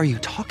 are you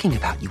talking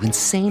about, you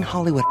insane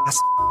Hollywood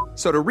ass?"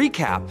 So to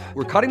recap,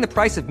 we're cutting the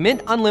price of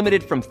Mint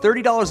Unlimited from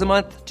 $30 a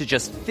month to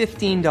just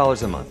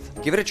 $15 a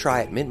month. Give it a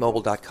try at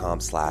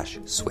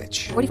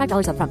mintmobile.com/switch.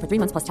 $45 up front for 3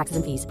 months plus taxes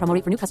and fees. Promo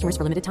rate for new customers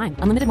for limited time.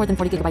 Unlimited more than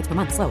 40 gigabytes per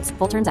month. Slows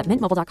full terms at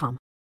mintmobile.com.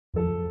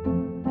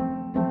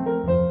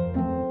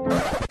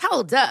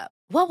 Hold up.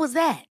 What was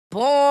that?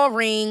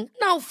 Boring.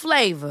 No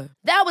flavor.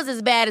 That was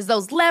as bad as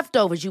those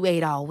leftovers you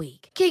ate all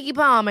week. Keke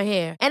Palmer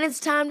here, and it's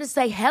time to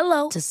say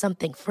hello to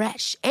something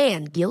fresh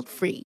and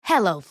guilt-free.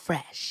 Hello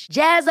Fresh.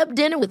 Jazz up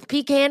dinner with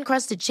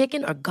pecan-crusted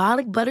chicken or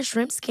garlic butter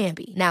shrimp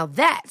scampi. Now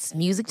that's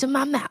music to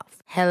my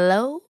mouth.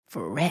 Hello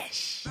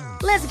Fresh.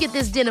 Let's get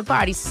this dinner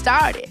party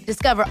started.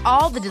 Discover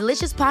all the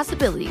delicious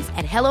possibilities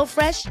at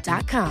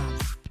hellofresh.com.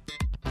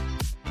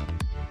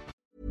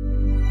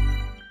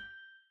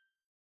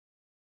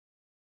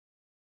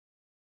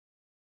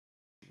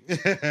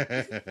 You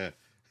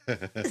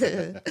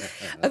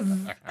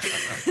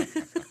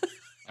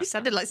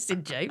sounded like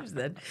Sid James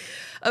then.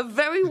 A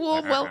very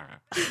warm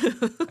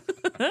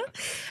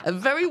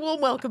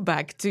welcome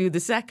back to the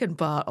second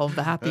part of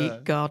the Happy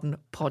Garden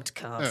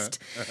podcast.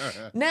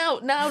 Now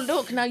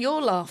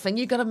you're laughing.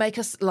 You're going to make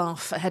us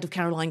laugh ahead of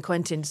Caroline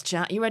Quentin's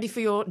chat. You ready for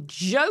your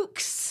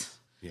jokes?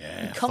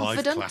 Yeah,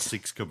 confident? 5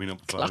 classics coming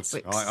up, folks.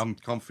 I'm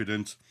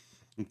confident.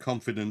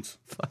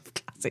 5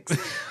 classics.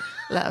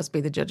 Let us be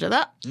the judge of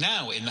that.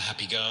 Now in the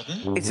Happy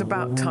Garden. It's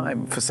about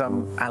time for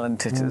some Alan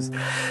Titters.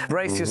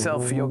 Brace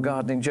yourself for your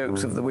gardening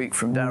jokes of the week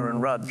from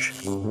Darren Rudge.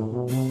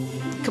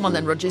 Come on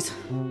then, Rudges.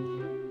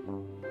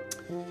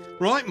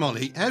 Right,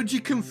 Molly, how do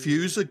you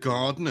confuse a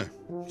gardener?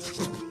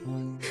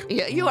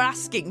 Yeah, you were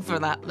asking for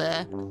that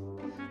there.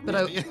 But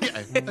how do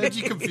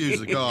you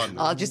confuse a gardener?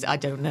 I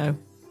don't know.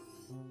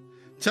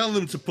 Tell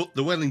them to put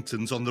the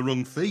Wellingtons on the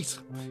wrong feet.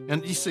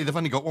 And you see, they've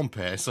only got one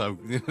pair, so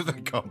they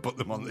can't put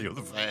them on the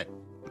other pair.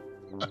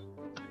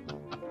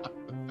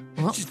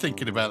 What? She's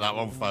thinking about that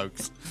one,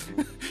 folks.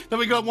 Then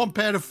we got one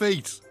pair of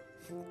feet.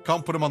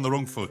 Can't put them on the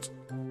wrong foot.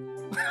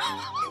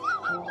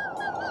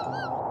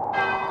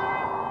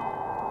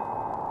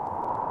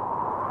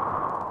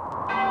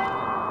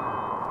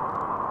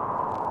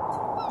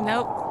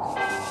 Nope.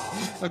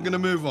 I'm going to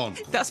move on.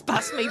 That's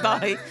passed me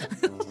by.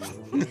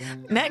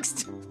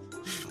 Next.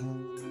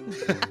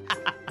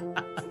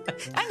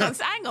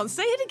 Hang on,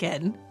 say it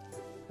again.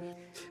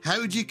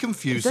 How do you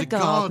confuse the a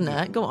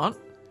gardener? Go on.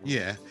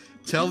 Yeah.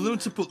 Tell them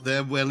to put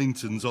their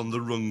Wellingtons on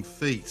the wrong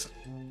feet.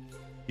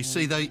 You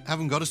see, they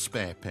haven't got a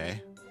spare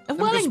pair. Of They've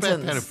got a spare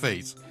Wellingtons? pair of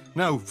feet.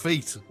 No,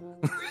 feet.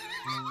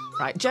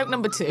 Right, joke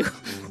number 2.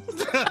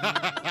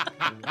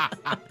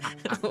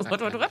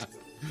 What?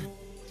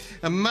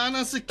 A man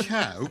has a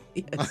cow,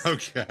 Yes.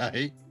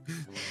 okay,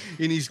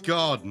 in his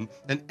garden,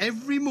 and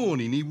every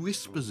morning he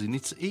whispers in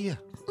its ear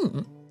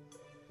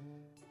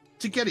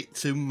to get it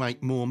to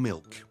make more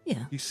milk.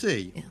 Yeah. You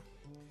see,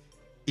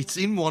 it's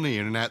in one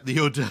ear and out the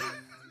other.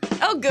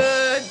 Oh,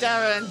 good,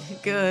 Darren.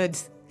 Good.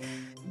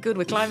 Good,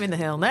 we're climbing the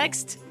hill.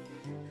 Next.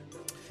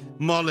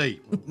 Molly.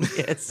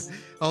 Yes.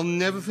 I'll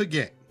never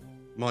forget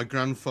my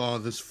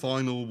grandfather's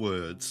final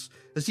words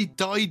as he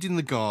died in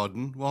the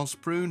garden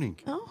whilst pruning.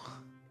 Oh.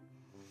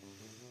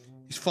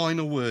 His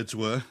final words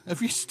were,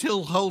 "Have you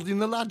still holding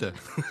the ladder?"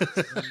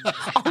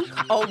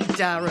 Oh,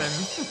 Darren.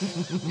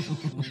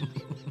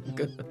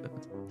 Good.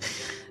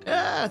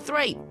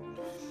 3.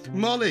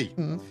 Molly,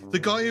 the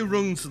guy who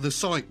runs the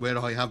site where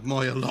I have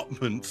my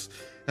allotments,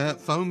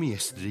 phoned me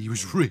yesterday. He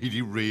was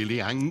really,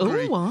 really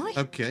angry. Oh, why?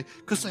 Okay,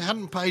 because they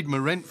hadn't paid my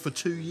rent for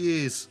 2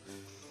 years.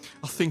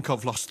 I think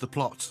I've lost the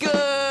plot. Good.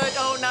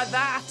 Oh, now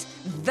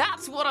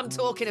that's what I'm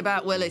talking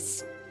about,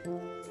 Willis.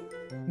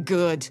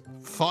 Good.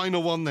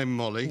 Final one then,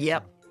 Molly.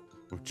 Yep.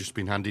 I've just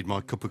been handed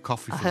my cup of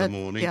coffee for the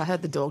morning. Yeah, I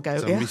heard the door go.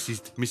 So yeah.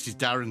 Mrs.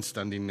 Darren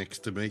standing next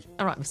to me.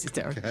 All right, Mrs.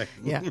 Darren. Okay.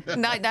 Yeah.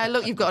 Now,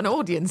 look, you've got an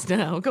audience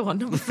now. Go on,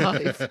 number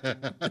 5.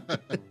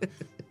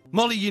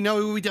 Molly, you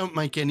know we don't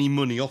make any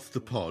money off the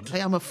pod.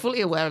 Hey, I'm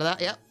fully aware of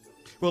that, yeah.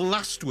 Well,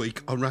 last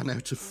week I ran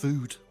out of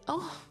food.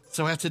 Oh.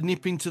 So I had to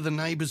nip into the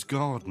neighbour's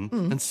garden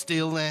and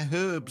steal their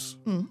herbs.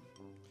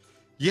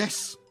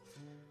 Yes,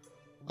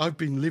 I've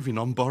been living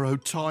on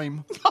borrowed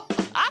time. Oh,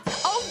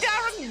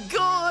 Darren,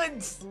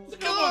 good.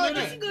 Good one,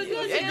 isn't it? Good.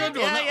 That's a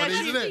good one, that one,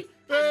 isn't it?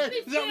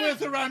 Is that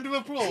worth a round of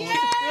applause? Yay!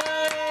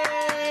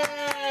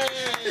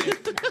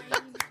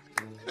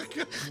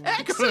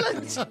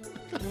 Excellent.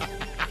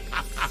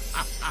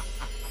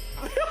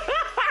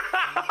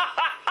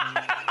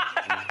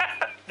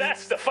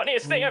 That's the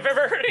funniest thing I've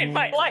ever heard in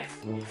my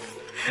life.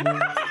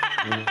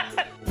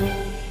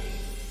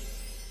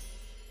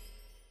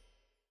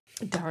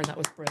 Darren, that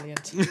was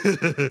brilliant.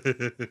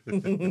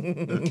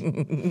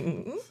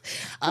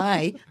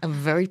 I am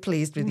very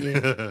pleased with you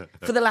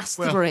for the last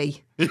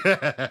 3.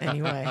 Yeah.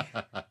 Anyway,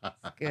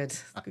 good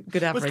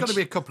average. There's got to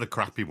be a couple of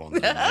crappy ones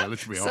in there,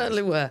 let's be honest.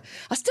 Certainly were.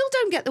 I still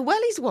don't get the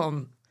wellies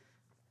one.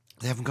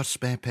 They haven't got a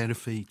spare pair of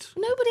feet.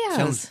 Nobody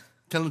has.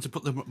 Tell them to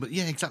put them... But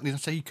yeah, exactly,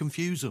 that's how you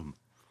confuse them.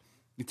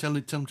 You tell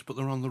them to put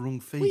them on the wrong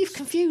feet. Well, you've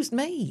confused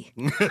me.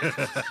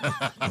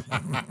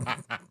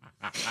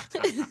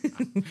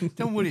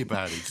 Don't worry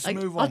about it. Just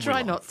move on. I'll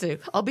try not to.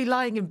 I'll be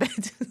lying in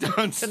bed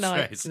Don't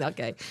tonight. stress.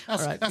 Okay.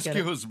 Ask, All right. ask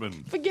your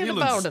husband. Forget He'll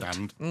about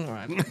understand. it. All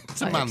right.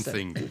 It's a man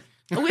thing.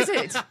 Oh, is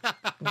it?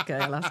 Okay,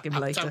 I'll ask him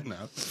later. I don't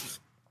know.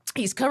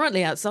 He's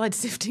currently outside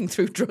sifting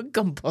through drug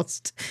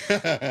compost. He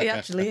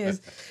actually is.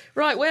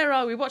 Right, where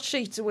are we? What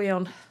sheet are we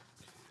on?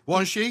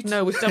 One sheet?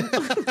 No, we've done...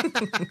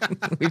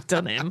 We've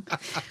done him.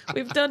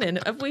 We've done him.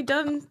 Have we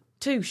done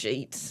 2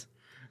 sheets?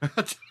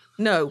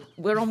 No,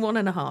 we're on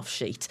 1.5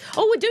 sheet.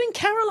 Oh, we're doing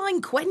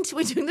Caroline Quentin.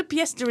 We're doing the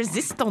pièce de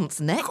résistance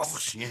next. Of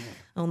course, yeah.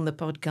 On the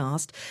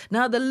podcast.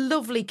 Now, the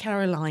lovely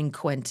Caroline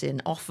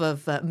Quentin, off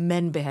of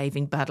Men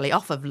Behaving Badly,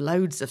 off of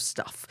loads of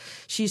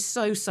stuff. She's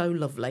so, so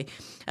lovely.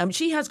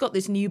 She has got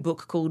this new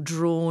book called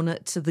Drawn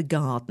to the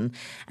Garden.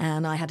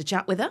 And I had a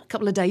chat with her a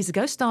couple of days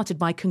ago, started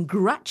by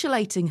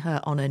congratulating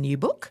her on her new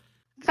book.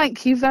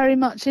 Thank you very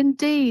much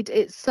indeed.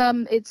 It's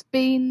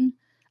been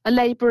a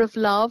labour of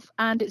love,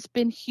 and it's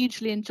been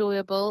hugely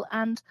enjoyable,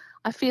 and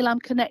I feel I'm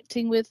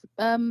connecting with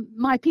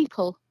my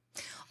people.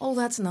 Oh,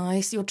 that's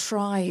nice. Your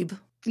tribe.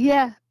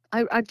 Yeah,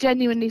 I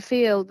genuinely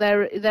feel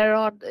there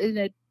are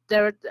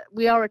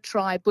we are a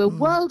tribe. We're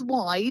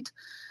worldwide,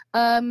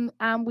 and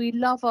we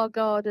love our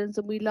gardens,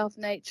 and we love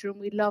nature,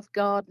 and we love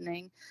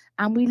gardening,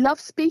 and we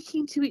love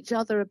speaking to each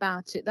other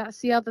about it. That's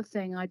the other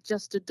thing I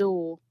just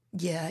adore.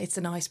 Yeah, it's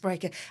an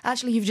icebreaker.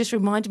 Actually, you've just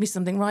reminded me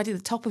something right at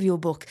the top of your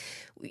book.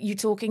 You're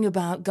talking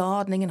about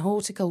gardening and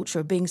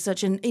horticulture being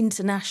such an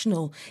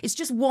international... It's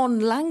just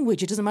one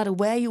language. It doesn't matter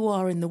where you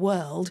are in the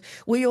world.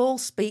 We all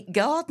speak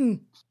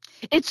garden.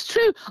 It's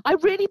true. I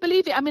really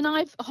believe it. I mean,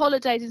 I've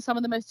holidayed in some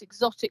of the most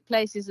exotic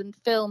places and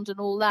filmed and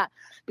all that.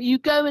 But you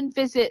go and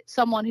visit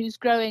someone who's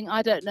growing,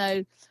 I don't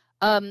know,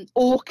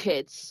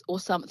 orchids or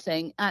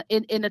something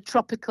in a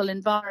tropical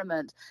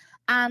environment.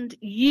 And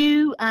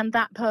you and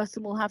that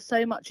person will have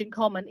so much in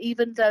common,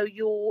 even though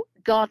your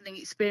gardening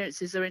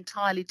experiences are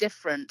entirely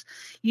different.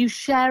 You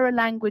share a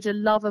language, a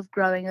love of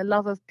growing, a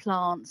love of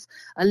plants,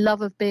 a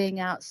love of being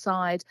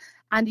outside,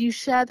 and you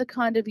share the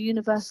kind of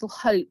universal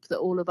hope that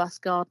all of us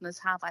gardeners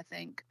have, I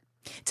think.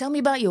 Tell me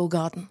about your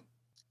garden.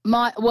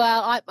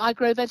 I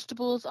grow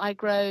vegetables, I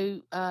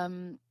grow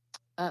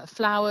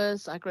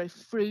flowers, I grow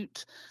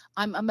fruit.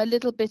 I'm a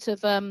little bit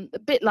of a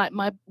bit like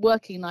my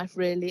working life,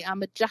 really.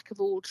 I'm a jack of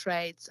all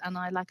trades, and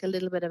I like a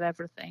little bit of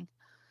everything.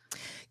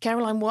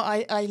 Caroline, what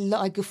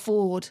I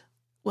guffawed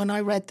when I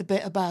read the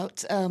bit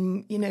about,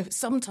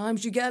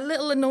 sometimes you get a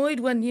little annoyed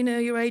when,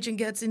 your agent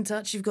gets in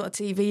touch, you've got a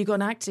TV, you've got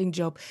an acting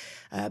job,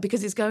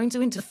 because it's going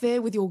to interfere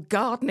with your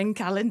gardening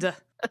calendar.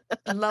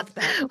 I love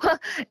that. Well,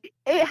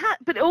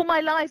 but all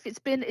my life it's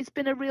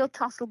been a real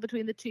tussle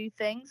between the two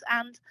things,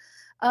 and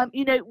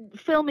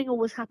filming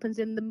always happens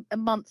in the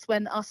months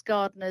when us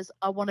gardeners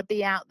want to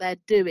be out there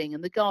doing,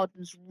 and the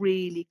garden's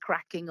really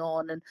cracking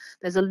on, and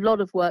there's a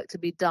lot of work to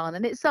be done,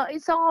 and it's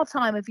our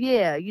time of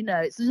year.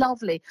 It's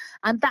lovely,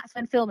 and that's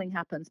when filming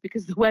happens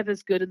because the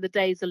weather's good and the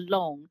days are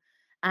long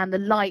and the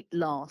light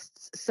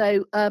lasts.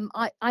 So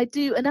I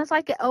do, and as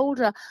I get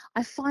older,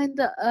 I find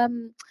that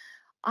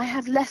I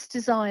have less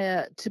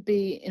desire to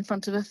be in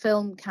front of a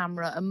film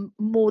camera and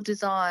more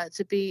desire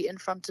to be in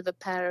front of a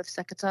pair of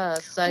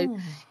secateurs. So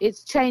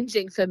it's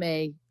changing for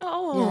me.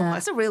 Oh, yeah.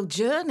 It's a real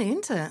journey,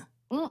 isn't it?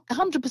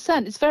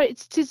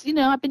 100%.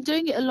 I've been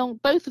doing it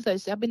along both of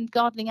those. I've been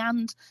gardening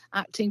and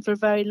acting for a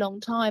very long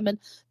time, and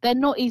they're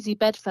not easy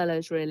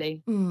bedfellows,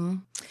 really.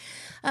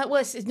 Well,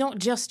 it's not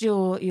just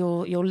your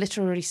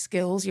literary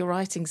skills, your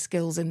writing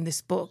skills in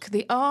this book,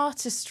 the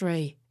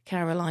artistry,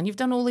 Caroline. You've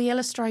done all the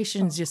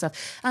illustrations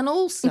yourself. And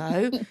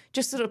also,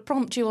 just sort of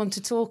prompt you on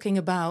to talking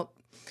about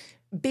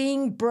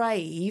being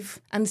brave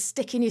and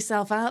sticking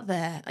yourself out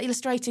there,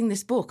 illustrating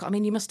this book. I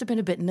mean, you must have been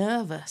a bit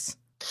nervous.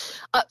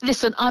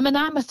 Listen, I'm an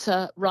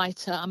amateur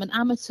writer, I'm an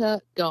amateur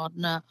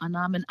gardener, and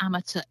I'm an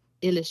amateur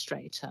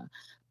illustrator.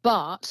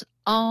 But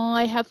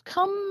I have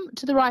come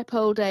to the ripe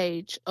old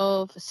age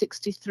of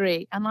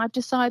 63, and I've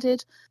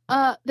decided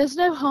there's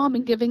no harm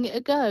in giving it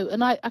a go.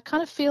 And I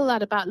kind of feel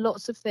that about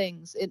lots of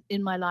things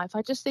in my life.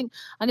 I just think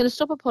I'm going to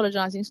stop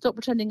apologising, stop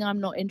pretending I'm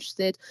not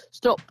interested,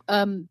 stop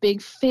being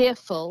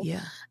fearful,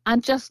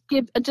 and just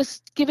give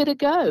it a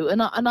go.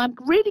 And I'm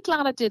really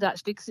glad I did,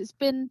 actually, because it's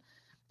been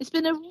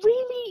a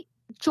really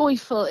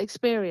joyful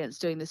experience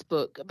doing this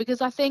book, because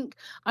I think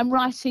I'm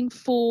writing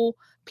for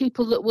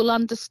people that will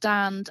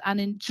understand and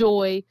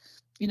enjoy,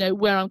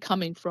 where I'm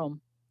coming from.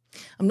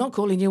 I'm not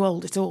calling you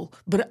old at all,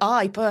 but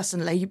I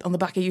personally, on the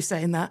back of you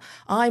saying that,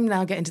 I'm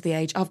now getting to the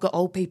age I've got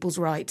old people's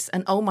rights,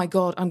 and oh my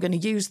God, I'm going to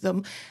use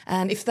them.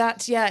 And if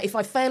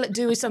I fail at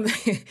doing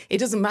something, it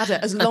doesn't matter,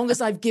 as long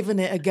as I've given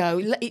it a go.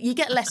 You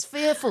get less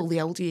fearful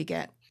the older you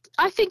get.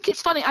 I think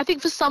it's funny. I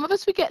think for some of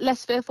us we get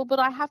less fearful, but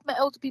I have met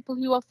older people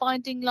who are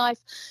finding life,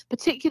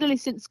 particularly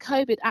since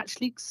COVID,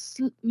 actually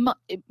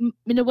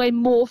in a way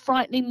more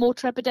frightening, more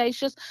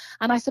trepidatious.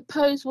 And I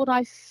suppose what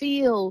I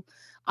feel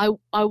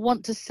I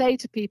want to say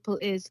to people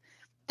is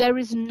there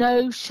is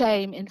no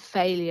shame in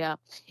failure.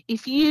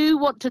 If you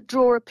want to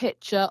draw a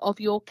picture of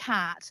your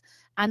cat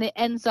and it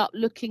ends up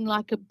looking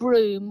like a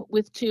broom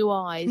with two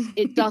eyes,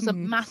 it doesn't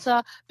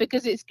matter,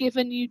 because it's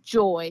given you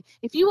joy.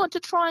 If you want to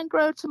try and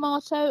grow a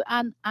tomato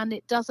and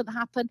it doesn't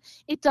happen,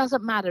 it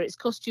doesn't matter. It's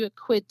cost you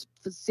 £1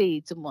 for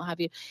seeds and what have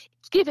you.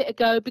 Give it a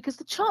go, because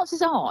the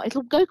chances are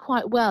it'll go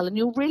quite well and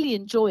you'll really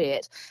enjoy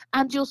it,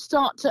 and you'll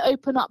start to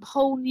open up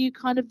whole new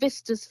kind of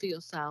vistas for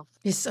yourself.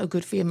 It's so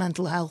good for your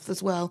mental health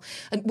as well.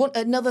 And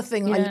another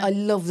thing I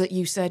love that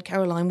you said,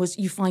 Caroline, was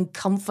you find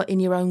comfort in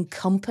your own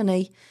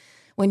company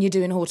when you're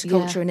doing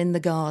horticulture and in the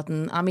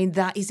garden. I mean,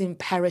 that is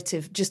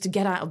imperative, just to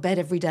get out of bed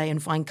every day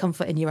and find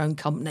comfort in your own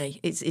company.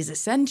 Is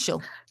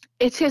essential.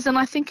 It is, and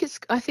I think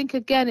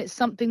again it's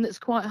something that's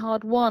quite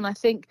hard won. I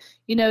think,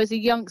 as a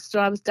youngster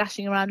I was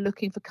dashing around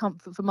looking for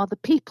comfort from other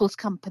people's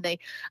company,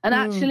 and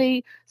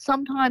actually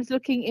sometimes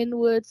looking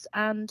inwards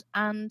and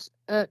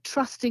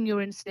trusting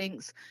your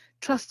instincts,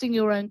 trusting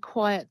your own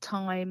quiet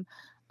time,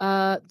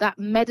 that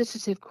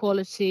meditative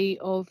quality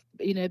of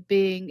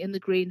being in the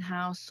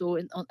greenhouse or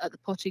at the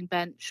potting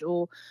bench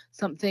or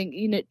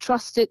something.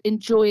 Trust it,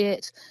 enjoy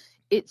it.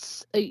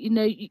 It's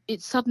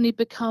it suddenly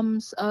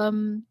becomes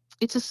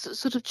it's a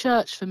sort of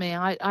church for me.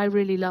 I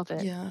really love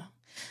it. Yeah.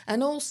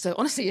 And also,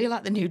 honestly, you're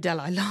like the new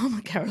Dalai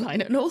Lama,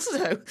 Caroline. And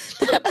also,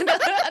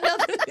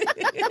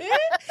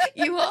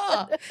 you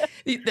are.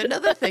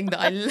 Another thing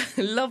that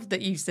I love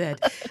that you said,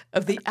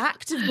 of the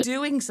act of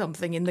doing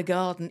something in the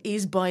garden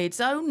is by its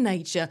own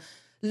nature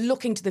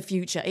looking to the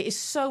future. It is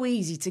so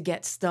easy to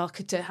get stuck,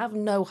 to have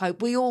no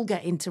hope. We all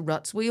get into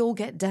ruts. We all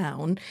get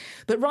down.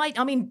 But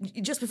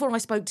just before I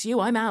spoke to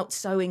you, I'm out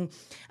sowing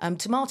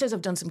tomatoes.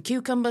 I've done some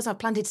cucumbers. I've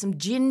planted some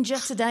ginger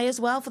today as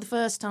well for the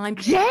first time.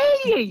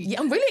 Yay! Yeah,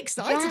 I'm really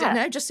excited. I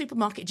know, just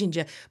supermarket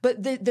ginger.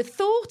 But the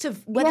thought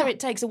of whether it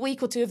takes a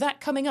week or two of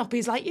that coming up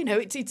is like,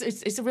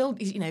 it's a real,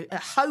 a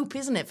hope,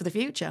 isn't it, for the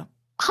future?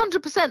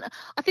 100%.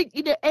 I think,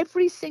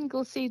 every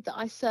single seed that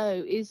I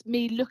sow is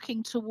me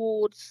looking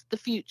towards the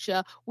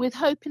future with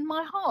hope in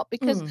my heart,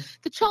 because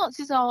the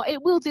chances are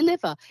it will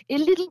deliver. A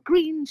little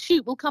green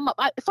shoot will come up.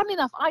 Funnily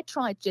enough, I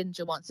tried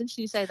ginger once.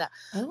 Interesting you say that.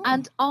 Oh.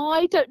 And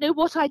I don't know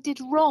what I did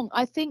wrong.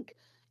 I think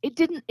it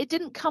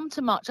didn't come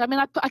to much. I mean,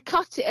 I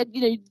cut it,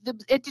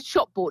 it did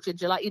shop bought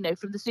ginger, like,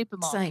 from the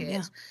supermarket. Same,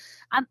 yeah.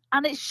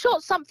 And it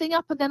shot something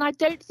up, and then I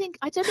don't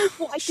know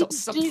what I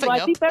didn't do.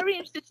 I'd be very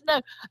interested to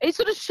know. It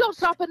sort of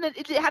shot up, and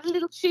it had a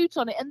little shoot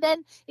on it, and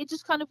then it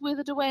just kind of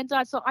withered away and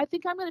died. So I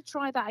think I'm going to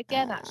try that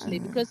again, actually,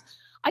 because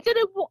I don't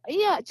know what.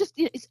 Yeah,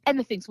 it's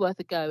anything's worth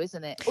a go,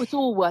 isn't it? It's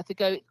all worth a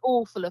go. It's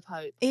all full of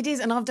hope. It is,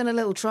 and I've done a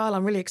little trial.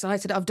 I'm really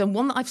excited. I've done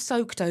one that I've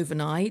soaked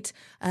overnight,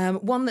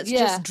 one that's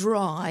just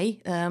dry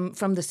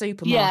from the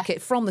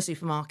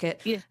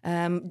supermarket,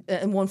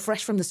 and one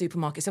fresh from the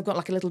supermarket. So I've got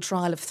like a little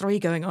trial of 3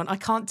 going on. I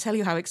can't tell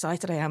you how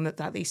excited I am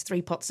that these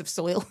 3 pots of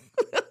soil.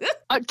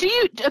 Have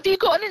you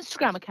got an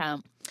Instagram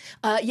account?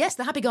 Yes,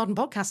 the Happy Garden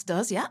Podcast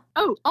does, yeah.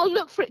 Oh, I'll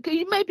look for it. Can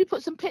you maybe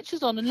put some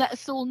pictures on and let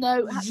us all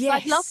know?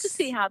 Yes. I'd love to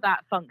see how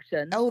that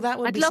functions. Oh, that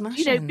would be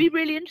smashing. It'd be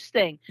really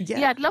interesting.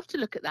 Yeah, I'd love to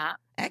look at that.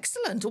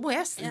 Excellent. Oh,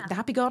 yes, the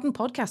Happy Garden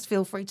Podcast.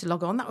 Feel free to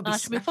log on. That would be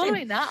smashing. I shall be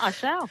following that. I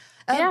shall.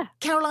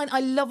 Caroline, I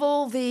love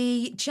all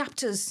the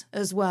chapters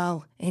as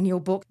well in your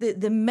book.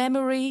 The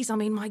memories. I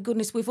mean, my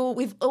goodness, we've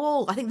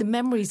all. I think the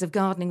memories of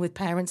gardening with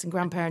parents and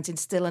grandparents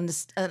instill a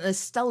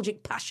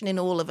nostalgic passion in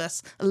all of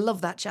us. I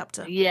love that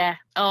chapter. Yeah.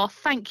 Oh,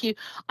 thank you.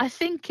 I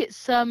think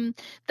it's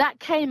that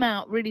came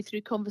out really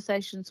through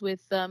conversations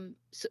with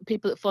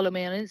people that follow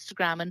me on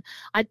Instagram, and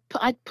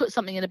I'd put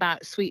something in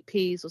about sweet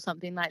peas or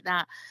something like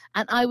that,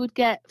 and I would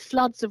get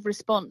floods of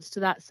response to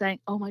that saying,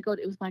 oh my God,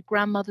 it was my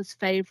grandmother's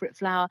favourite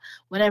flower.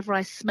 Whenever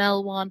I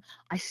smell one,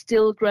 I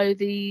still grow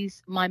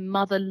these. My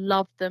mother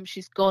loved them.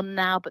 She's gone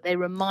now, but they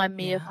remind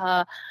me of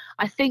her.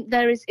 I think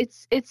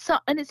it's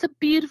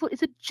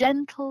a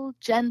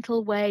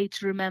gentle way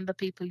to remember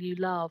people you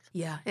love.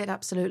 Yeah, it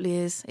absolutely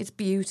is. It's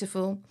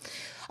beautiful.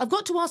 I've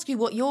got to ask you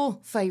what your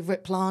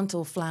favourite plant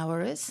or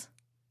flower is.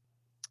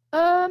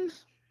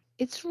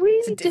 It's really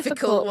it's a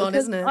difficult one,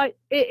 isn't it?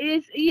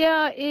 It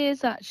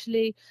is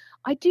actually.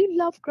 I do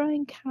love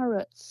growing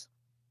carrots.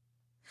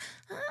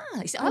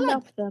 I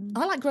love them.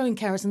 I like growing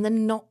carrots and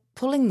then not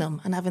pulling them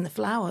and having the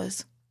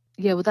flowers.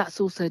 Yeah, well, that's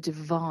also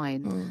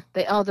divine.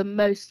 They are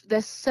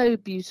they're so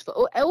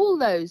beautiful. All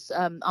those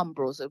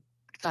umbels are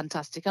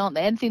fantastic, aren't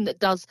they? Anything that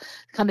does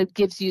kind of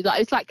gives you that.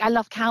 It's like, I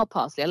love cow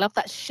parsley. I love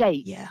that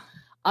shape. Yeah.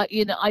 I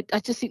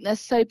just think they're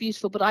so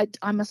beautiful. But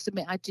I must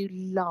admit, I do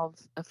love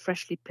a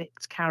freshly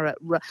picked carrot.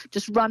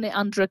 Just run it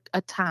under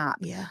a tap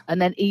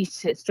and then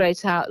eat it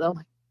straight out. Oh,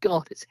 my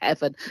God, it's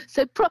heaven.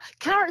 So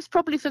carrots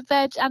probably for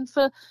veg and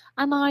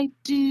I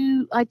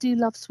do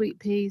love sweet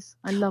peas.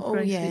 I love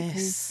growing sweet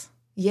peas.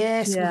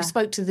 Yes, we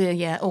spoke to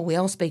we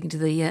are speaking to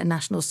the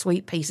National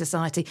Sweet Pea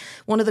Society.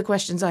 One of the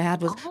questions I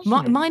had was,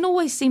 mine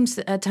always seems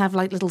to have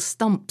like little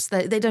stumps.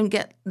 They don't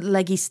get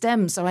leggy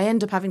stems, so I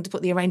end up having to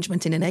put the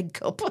arrangement in an egg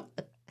cup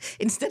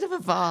instead of a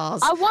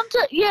vase. I wonder,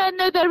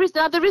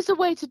 there is a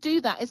way to do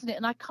that, isn't it?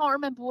 And I can't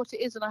remember what it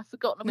is, and I've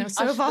forgotten. I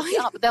should look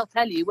it up, but they'll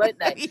tell you, won't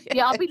they?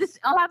 Yes.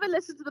 I'll have a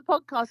listen to the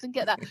podcast and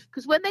get that,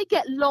 because when they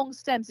get long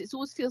stems, it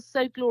always feels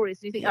so glorious.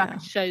 And you think, I can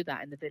show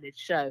that in the village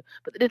show,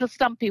 but the little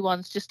stumpy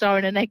ones just are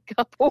in an egg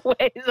cup always,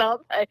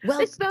 aren't they? Well,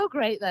 they smell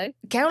great though.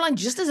 Caroline,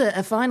 just as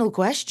a final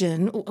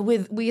question,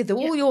 with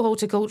all your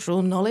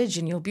horticultural knowledge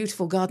and your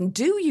beautiful garden,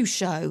 do you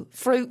show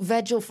fruit,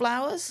 veg, or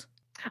flowers?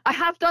 I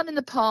have done in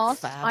the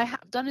past. I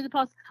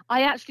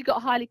actually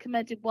got highly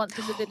commended once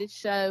in the village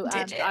show,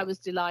 and I was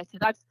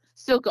delighted. I've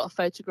still got a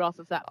photograph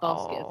of that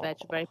basket of veg.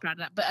 I'm very proud of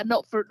that, but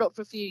not for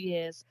a few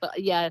years. But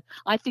yeah,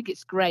 I think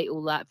it's great,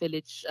 all that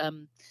village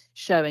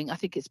showing. I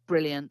think it's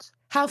brilliant.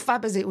 How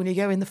fab is it when you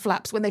go in the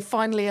flaps, when they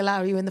finally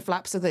allow you in the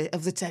flaps of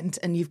the tent,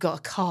 and you've got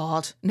a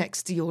card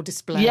next to your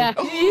display? Yeah.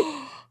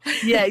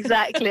 Yeah,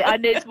 exactly.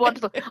 And it's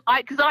wonderful.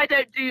 Because I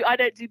don't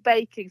do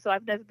baking, so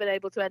I've never been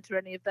able to enter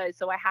any of those.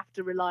 So I have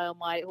to rely on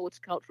my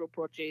horticultural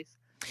produce.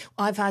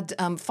 I've had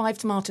 5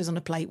 tomatoes on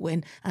a plate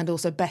win, and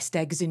also best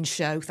eggs in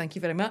show. Thank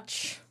you very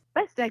much.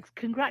 Best eggs,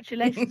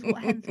 congratulations.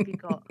 What hens have you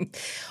got?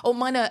 Oh,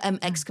 mine are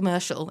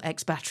ex-commercial,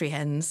 ex-battery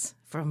hens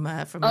from.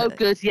 Oh,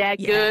 good. Yeah,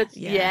 good.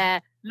 Yeah.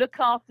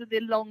 Look after the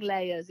long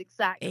layers.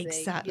 Exactly.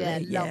 Yeah,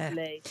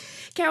 lovely.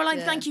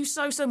 Caroline, thank you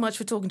so much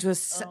for talking to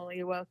us. Oh,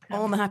 you're welcome.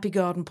 On the Happy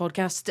Garden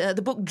podcast.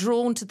 The book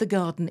Drawn to the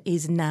Garden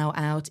is now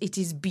out. It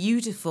is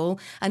beautiful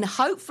and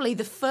hopefully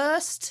the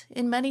first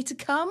in many to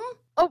come.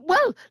 Oh,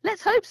 well,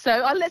 let's hope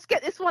so. Let's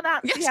get this one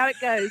out and see how it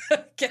goes.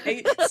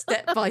 Okay,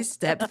 step by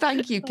step.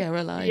 Thank you,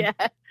 Caroline. Yeah.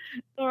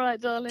 All right,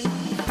 darling.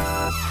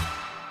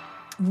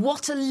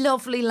 What a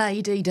lovely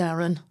lady,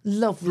 Darren.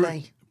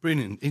 Lovely.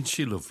 Brilliant. Isn't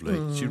she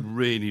lovely? She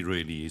really,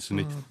 really is.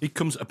 And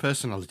her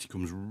personality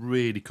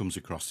comes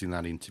across in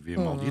that interview,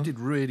 Molly. You did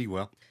really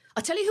well.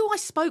 I tell you who I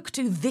spoke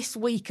to this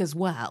week as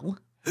well.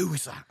 Who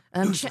was that?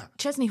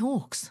 Chesney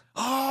Hawkes.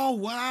 Oh,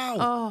 wow.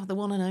 Oh, the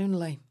one and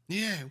only.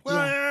 Yeah. Well,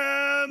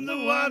 I am the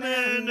one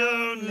and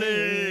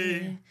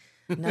only.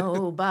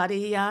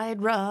 Nobody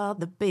I'd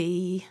rather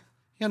be.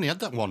 He only had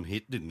that one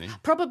hit, didn't he?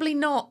 Probably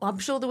not. I'm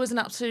sure there was an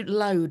absolute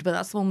load, but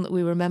that's the one that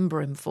we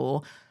remember him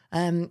for.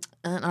 And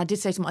I did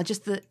say to him,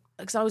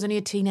 because I was only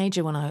a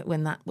teenager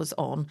when that was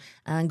on,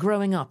 and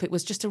growing up, it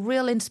was just a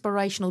real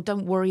inspirational,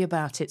 don't worry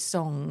about it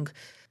song.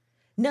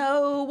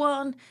 No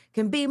one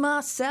can be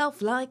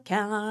myself like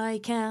I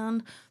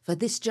can. For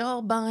this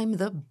job, I'm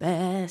the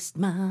best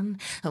man.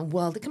 And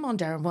come on,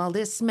 Darren, while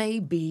this may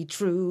be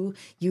true,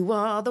 you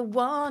are the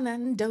one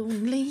and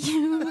only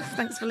you.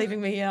 Thanks for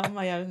leaving me on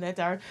my own there,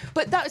 Darren.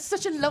 But that is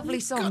such a lovely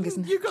song,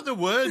 isn't it? You've got the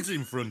words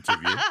in front of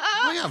you.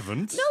 I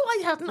haven't. No,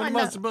 I haven't.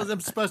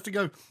 I'm supposed to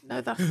go.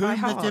 No, that's my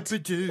heart.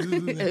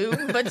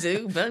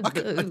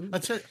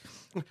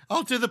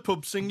 I'll do the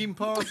pub singing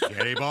part.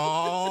 Sherry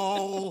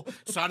ball,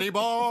 sunny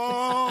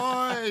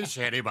boy,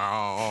 sherry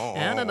ball.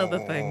 And another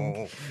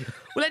thing.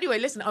 Well, anyway,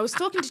 listen, I was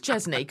talking to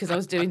Chesney because I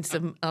was doing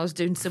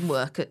some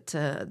work at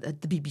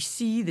the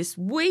BBC this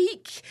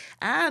week,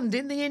 and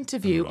in the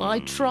interview, I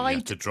tried you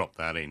had to drop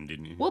that in,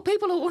 didn't you? Well,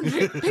 people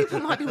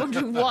might be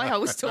wondering why I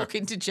was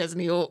talking to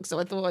Chesney Hawkes, so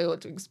I thought I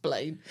ought to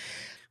explain.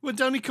 Well,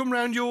 don't he come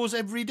round yours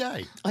every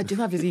day? I do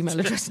have his email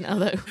address now,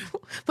 though.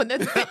 But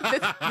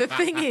the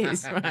thing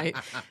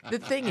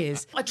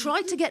is, I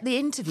tried to get the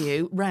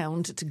interview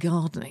round to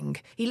gardening.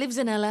 He lives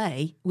in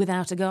LA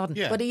without a garden,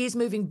 but he is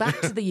moving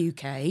back to the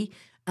UK.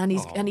 And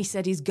he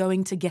said he's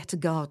going to get a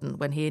garden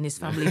when he and his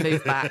family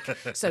move back.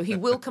 So he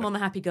will come on the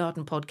Happy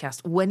Garden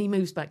podcast when he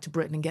moves back to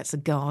Britain and gets a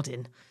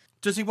garden.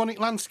 Does he want it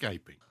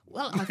landscaping?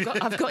 Well,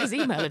 I've got his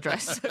email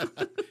address.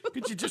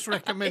 Could you just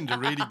recommend a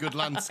really good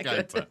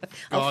landscaper,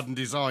 garden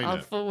designer?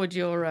 I'll forward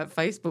your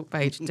Facebook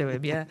page to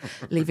him, yeah.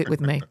 Leave it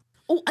with me.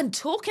 Oh, and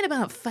talking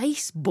about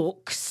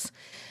Facebooks,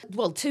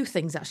 well, two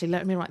things, actually.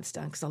 Let me write this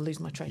down because I'll lose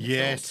my train of thought.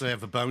 Yes, I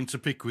have a bone to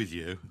pick with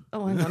you.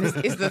 Oh, hang on.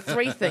 Is there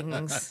three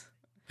things?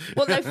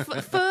 Well, no,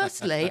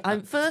 firstly,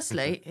 I'm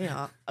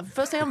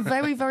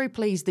very, very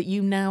pleased that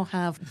you now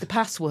have the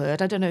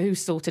password. I don't know who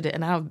sorted it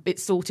and how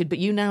it's sorted, but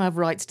you now have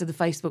rights to the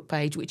Facebook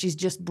page, which is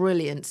just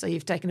brilliant. So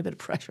you've taken a bit of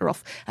pressure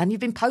off. And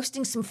you've been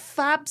posting some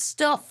fab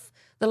stuff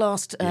the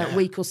last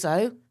week or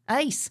so.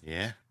 Ace.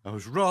 Yeah. I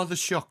was rather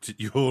shocked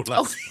at your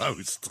last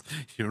post,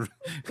 your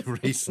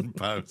recent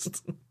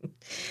post,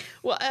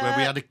 where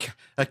we had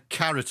a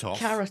carrot off.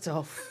 Carrot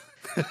off.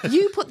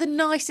 You put the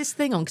nicest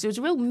thing on because it was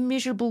a real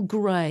miserable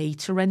grey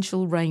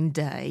torrential rain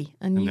day,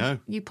 and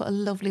you put a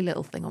lovely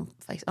little thing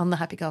on the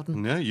Happy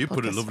Garden. No, you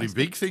put a lovely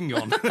big thing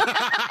on.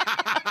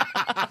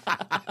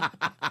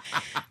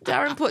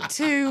 Darren put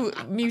two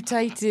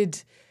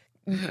mutated,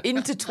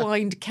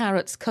 intertwined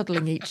carrots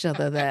cuddling each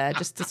other there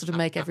just to sort of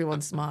make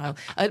everyone smile.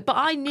 But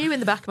I knew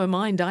in the back of my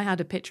mind I had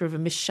a picture of a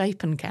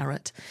misshapen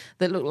carrot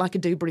that looked like a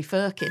Dewberry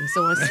Firkin,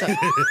 so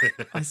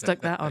I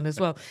stuck that on as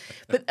well.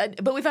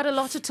 But we've had a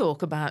lot of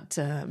talk about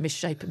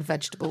misshapen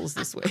vegetables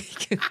this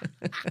week,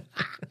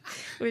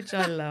 which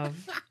I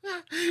love.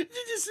 Did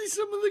you see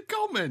some of the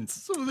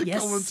comments?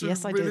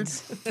 Yes, I did.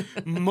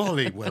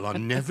 Molly, well, I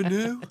never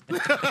knew. To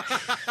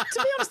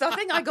be honest, I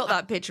think I got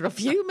that picture a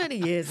few many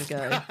years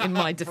ago, in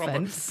my defence.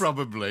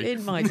 Probably.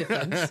 In my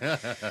defence.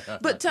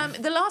 But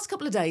the last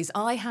couple of days,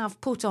 I have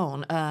put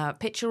on a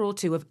picture or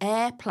two of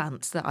air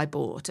plants that I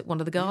bought at one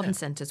of the garden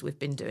centres we've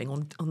been doing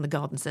on the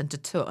garden centre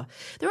tour.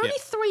 They're only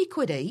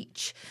 £3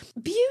 each.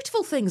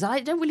 Beautiful things. I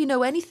don't really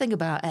know anything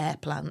about air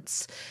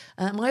plants.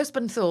 My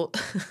husband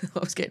thought I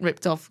was getting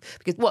ripped off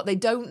because, they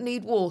don't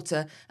need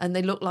water and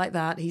they look like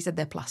that. He said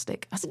they're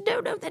plastic. I said,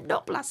 no, they're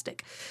not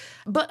plastic.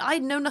 But I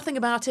know nothing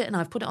about it and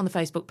I've put it on the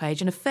Facebook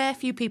page and a fair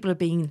few people have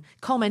been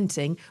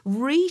commenting.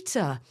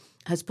 Rita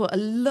has put a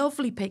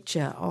lovely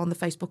picture on the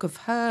Facebook of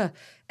her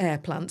air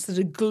plants that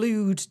are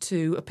glued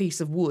to a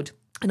piece of wood,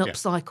 an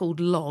upcycled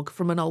log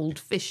from an old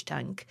fish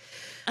tank.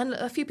 And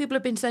a few people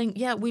have been saying,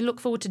 we look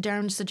forward to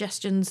Darren's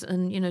suggestions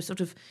and,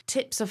 sort of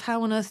tips of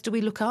how on earth do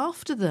we look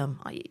after them.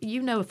 You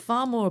know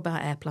far more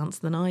about air plants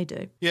than I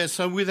do. Yeah,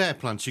 so with air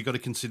plants, you've got to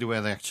consider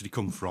where they actually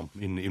come from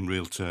in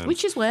real terms.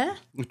 Which is where?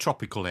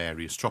 Tropical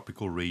areas,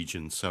 tropical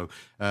regions. So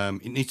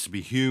it needs to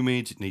be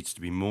humid, it needs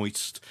to be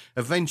moist.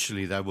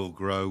 Eventually they will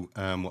grow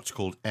what's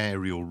called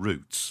aerial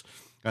roots.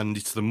 And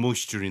it's the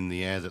moisture in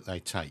the air that they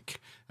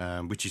take,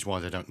 which is why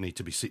they don't need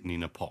to be sitting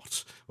in a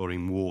pot or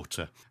in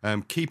water.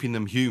 Keeping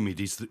them humid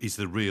is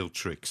the real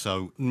trick.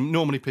 So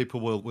normally people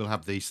will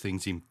have these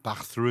things in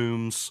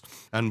bathrooms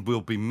and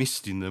we'll be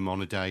misting them on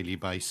a daily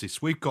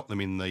basis. We've got them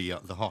in the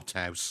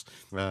hothouse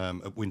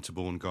at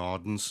Winterbourne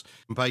Gardens.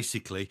 And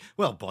basically,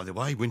 by the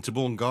way,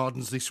 Winterbourne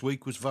Gardens this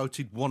week was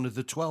voted one of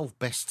the 12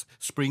 best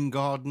spring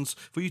gardens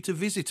for you to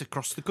visit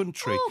across the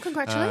country. Oh,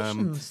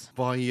 congratulations.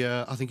 By,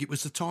 I think it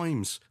was the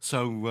Times.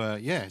 So,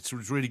 it's a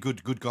really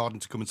good garden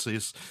to come and see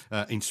us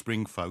in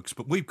spring, folks.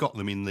 But we've got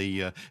them in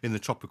the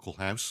tropical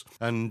house.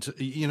 And,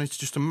 it's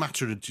just a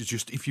matter of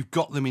if you've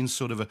got them in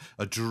sort of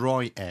a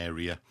dry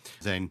area,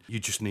 then you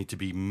just need to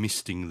be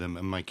misting them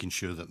and making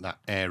sure that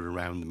air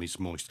around them is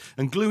moist.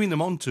 And gluing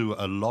them onto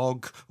a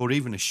log or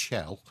even a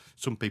shell,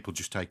 some people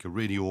just take a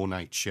really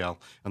ornate shell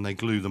and they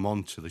glue them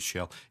onto the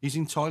shell, is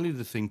entirely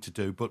the thing to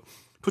do. But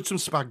put some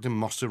sphagnum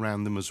moss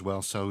around them as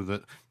well so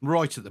that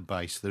right at the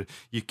base that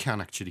you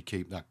can actually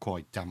keep that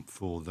quite damp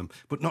for them,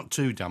 but not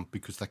too damp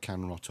because they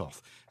can rot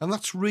off. And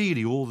that's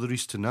really all there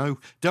is to know.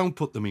 Don't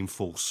put them in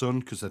full sun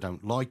because they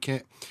don't like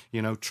it.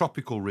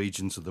 Tropical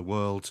regions of the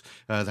world,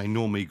 they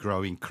normally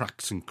grow in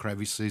cracks and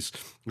crevices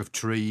of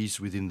trees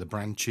within the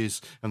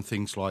branches and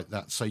things like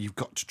that. So you've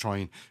got to try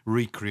and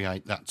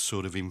recreate that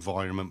sort of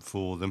environment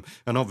for them.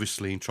 And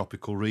obviously in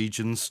tropical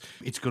regions,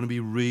 it's going to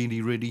be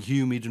really, really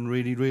humid and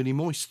really, really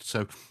moist.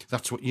 So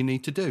that's what you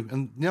need to do.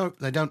 And no,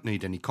 they don't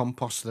need any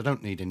compost. They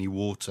don't need any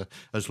water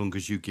as long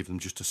as you give them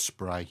just a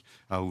spray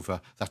over.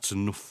 That's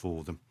enough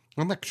for them.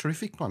 And they're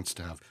terrific plants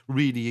to have.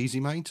 Really easy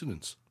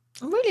maintenance.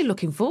 I'm really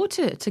looking forward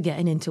to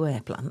getting into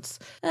air plants.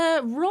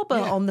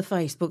 Robert on the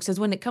Facebook says,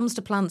 when it comes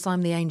to plants,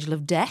 I'm the angel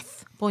of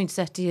death.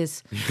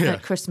 Poinsettias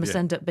at Christmas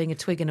end up being a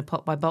twig in a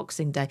pot by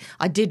Boxing Day.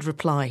 I did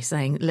reply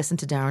saying, listen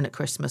to Darren at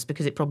Christmas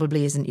because it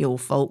probably isn't your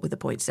fault with the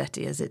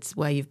poinsettias. It's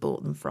where you've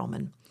bought them from.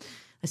 And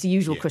it's the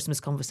usual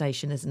Christmas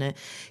conversation, isn't it?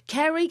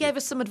 Kerry gave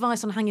us some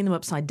advice on hanging them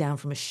upside down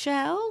from a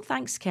shell.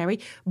 Thanks, Kerry.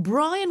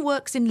 Brian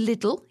works in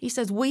Lidl. He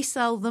says, we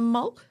sell them,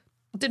 Mol.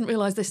 I didn't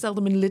realise they sell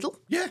them in Lidl.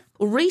 Yeah.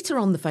 Well, Rita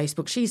on the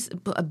Facebook, she's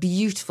put a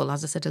beautiful,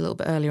 as I said a little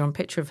bit earlier, on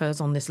picture of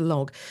hers on this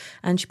log.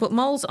 And she put,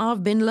 moles,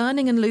 I've been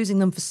learning and losing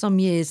them for some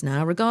years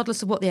now.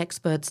 Regardless of what the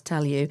experts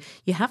tell you,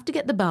 you have to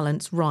get the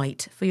balance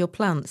right for your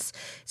plants.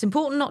 It's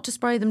important not to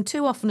spray them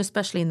too often,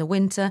 especially in the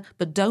winter,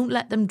 but don't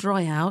let them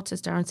dry out,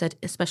 as Darren said,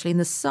 especially in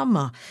the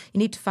summer. You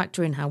need to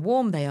factor in how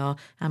warm they are,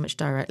 how much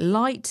direct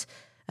light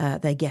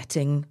they're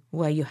getting,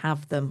 where you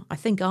have them. I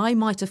think I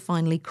might have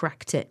finally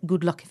cracked it.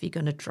 Good luck if you're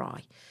going to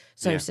try.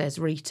 So says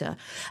Rita.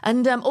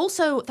 And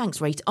also, thanks,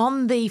 Rita,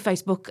 on the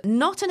Facebook,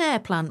 not an air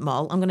plant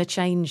mole. I'm going to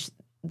change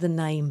the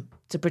name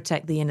to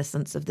protect the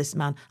innocence of this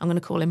man. I'm going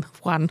to call him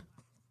Juan.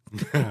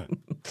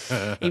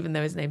 Even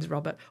though his name's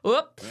Robert.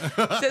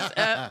 Says,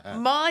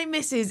 my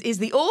missus is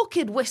the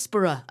orchid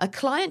whisperer. A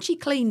client she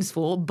cleans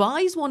for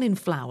buys one in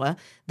flower,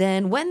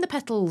 then when the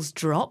petals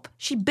drop,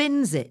 she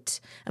bins it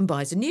and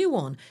buys a new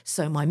one.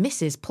 So my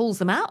missus pulls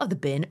them out of the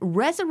bin,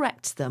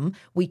 resurrects them.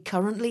 We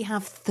currently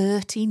have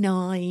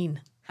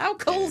 39. How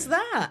cool's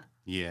that?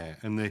 Yeah,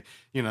 and the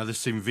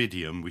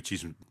Cymbidium, which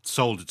is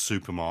sold at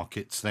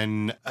supermarkets,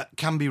 then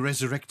can be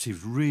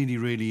resurrected really,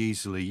 really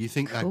easily. You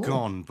think they're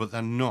gone, but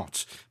they're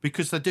not,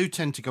 because they do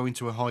tend to go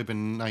into a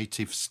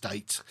hibernative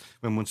state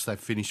once they've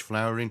finished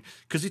flowering.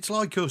 Because it's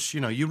like us,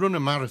 you run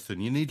a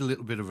marathon, you need a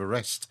little bit of a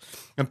rest,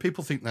 and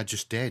people think they're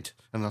just dead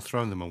and they'll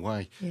throw them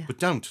away. Yeah. But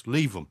don't,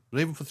 leave them.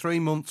 Leave them for 3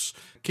 months,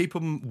 keep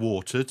them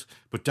watered,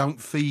 but don't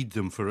feed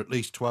them for at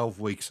least 12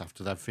 weeks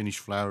after they've finished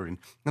flowering,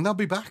 and they'll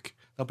be back.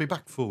 They'll be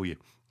back for you.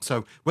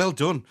 So, well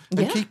done.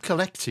 And keep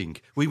collecting.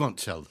 We won't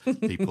tell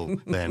people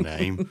their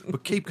name,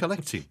 but keep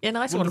collecting. Yeah,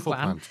 nice Wonderful one,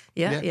 Juan.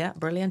 plant. Yeah,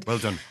 brilliant. Well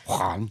done,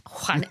 Juan.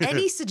 Juan,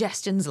 any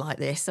suggestions like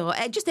this, or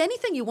just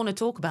anything you want to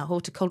talk about,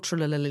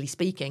 horticulturally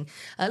speaking,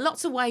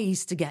 lots of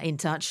ways to get in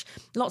touch.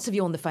 Lots of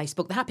you on the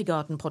Facebook, the Happy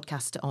Garden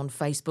Podcast on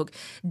Facebook.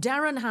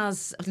 Darren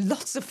has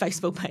lots of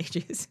Facebook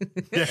pages.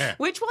 Yeah.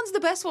 Which one's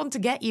the best one to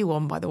get you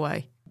on, by the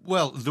way?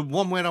 Well, the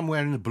one where I'm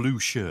wearing a blue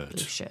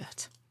shirt.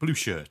 Blue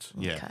shirt,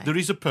 yeah. Okay. There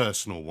is a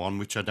personal one,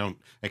 which I don't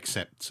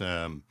accept,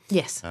 friend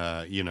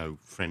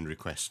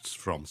requests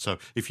from. So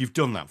if you've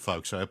done that,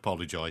 folks, I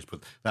apologise,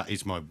 but that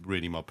is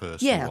really my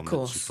personal one. Yeah, of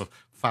course. That's for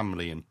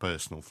family and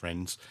personal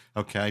friends,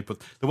 okay? But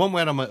the one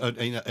where I'm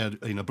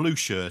in a blue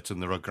shirt and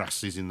there are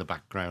grasses in the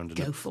background and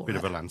a bit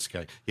of a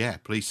landscape, yeah,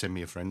 please send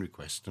me a friend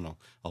request and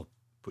I'll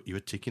put you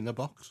a tick in the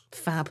box.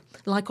 Fab.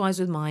 Likewise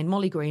with mine,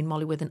 Molly Green,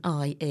 Molly with an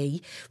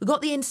I-E. We've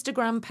got the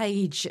Instagram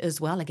page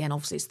as well. Again,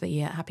 obviously, it's the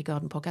Happy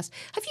Garden Podcast.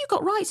 Have you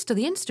got rights to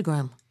the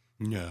Instagram?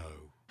 No.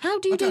 How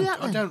do you do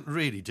that then? I don't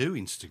really do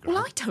Instagram. Well,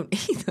 I don't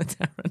either,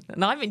 Darren,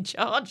 and I'm in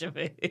charge of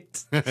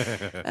it.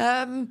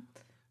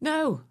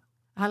 No.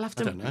 I'll have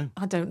to... I don't know.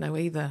 I don't know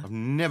either. I've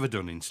never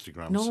done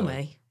Instagram. Nor so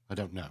me. I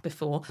don't know.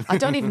 Before. I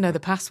don't even know the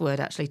password,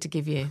 actually, to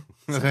give you.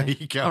 So. There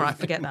you go. All right,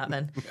 forget that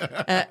then.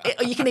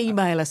 You can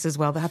email us as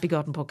well,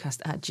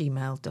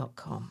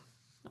 thehappygardenpodcast@gmail.com.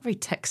 Not very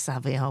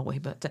tech-savvy, are we?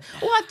 But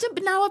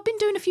I've been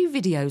doing a few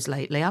videos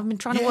lately. I've been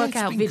trying to work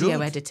out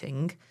video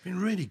editing.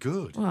 Been really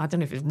good. Well, I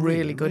don't know if it's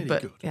really good,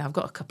 but good. yeah, I've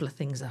got a couple of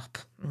things up.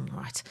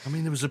 Right. I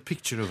mean, there was a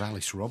picture of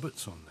Alice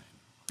Roberts on there.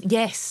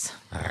 Yes.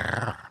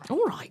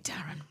 All right,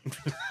 Darren.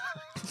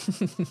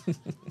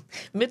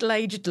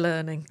 Middle-aged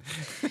learning.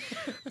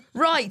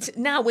 Right,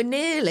 now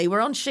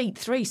we're on sheet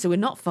 3, so we're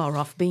not far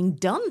off being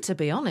done, to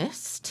be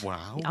honest.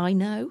 Wow. I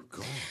know.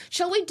 God.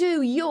 Shall we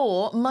do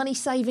your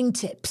money-saving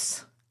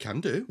tips?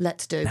 Can do.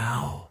 Let's do.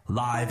 Now,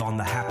 live on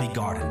the Happy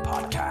Garden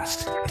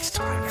Podcast, it's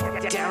time for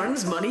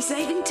Darren's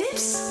money-saving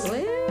tips. Well,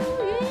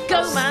 yes.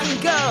 Go,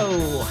 man,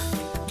 go.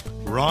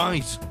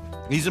 Right.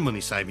 Here's a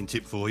money-saving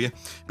tip for you.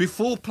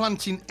 Before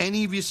planting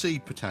any of your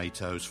seed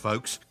potatoes,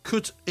 folks,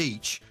 cut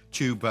each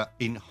tuber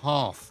in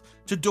half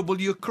to double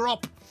your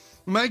crop.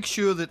 Make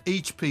sure that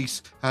each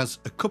piece has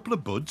a couple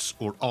of buds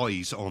or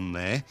eyes on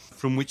there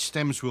from which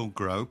stems will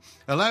grow.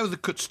 Allow the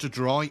cuts to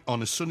dry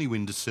on a sunny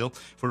windowsill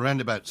for around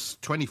about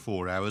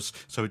 24 hours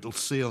so it'll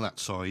seal that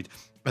side,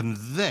 and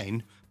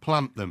then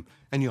plant them,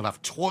 and you'll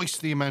have twice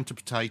the amount of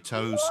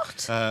potatoes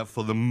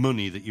for the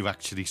money that you've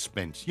actually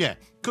spent. Yeah,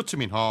 cut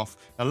them in half,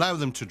 allow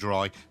them to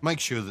dry, make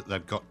sure that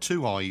they've got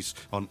 2 eyes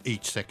on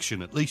each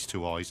section, at least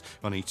 2 eyes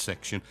on each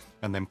section,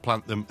 and then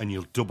plant them and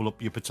you'll double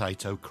up your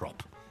potato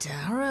crop.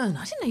 Darren,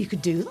 I didn't know you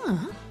could do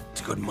that.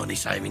 It's a good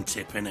money-saving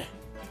tip, isn't it?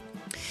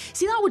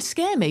 See, that would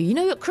scare me. You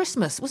know, at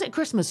Christmas, was it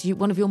Christmas?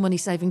 One of your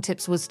money-saving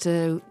tips was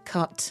to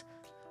cut,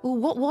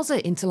 what was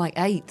it, into like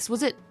eighths?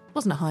 Wasn't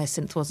a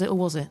hyacinth, was it, or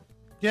was it?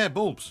 Yeah,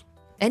 bulbs.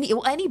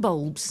 Any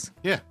bulbs?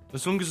 Yeah,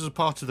 as long as there's a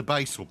part of the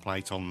basal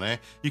plate on there,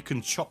 you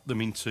can chop them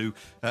into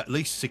at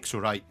least 6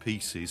 or 8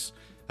 pieces.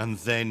 And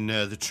then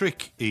the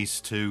trick is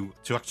to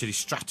actually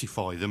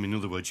stratify them. In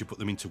other words, you put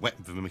them into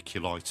wet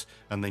vermiculite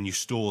and then you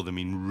store them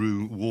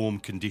in warm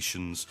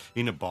conditions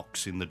in a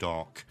box in the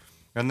dark.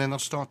 And then they'll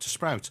start to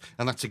sprout.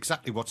 And that's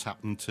exactly what's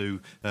happened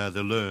to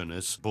the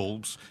learner's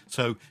bulbs.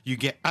 So you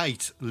get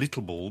 8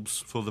 little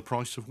bulbs for the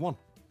price of 1.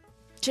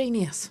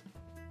 Genius.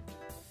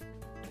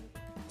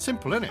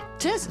 Simple, isn't it?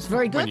 It is. It's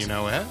very good. When you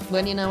know how.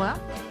 When you know how.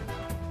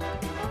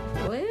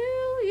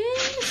 Well,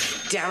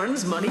 yes.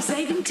 Darren's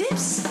money-saving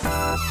tips. You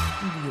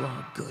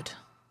are good.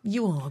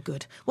 You are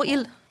good. What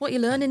you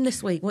learning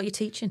this week? What are you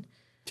teaching?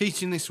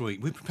 Teaching this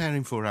week, we're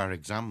preparing for our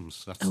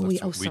exams. That's what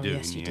we're doing.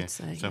 Yes, you did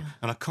say. Yeah.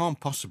 And I can't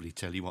possibly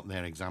tell you what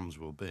their exams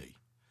will be.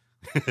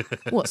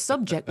 What,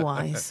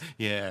 subject-wise?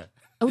 Yeah.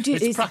 Oh,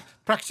 it's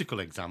practical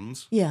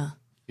exams. Yeah.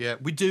 Yeah,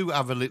 we do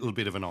have a little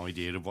bit of an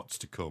idea of what's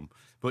to come.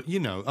 But,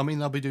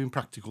 they'll be doing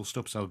practical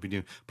stuff. So they'll be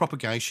doing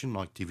propagation,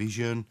 like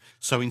division,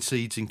 sowing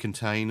seeds in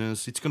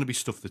containers. It's going to be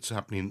stuff that's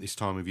happening this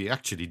time of year.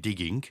 Actually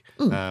digging,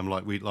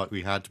 like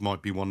we had,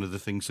 might be one of the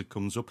things that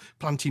comes up.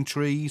 Planting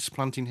trees,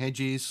 planting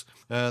hedges,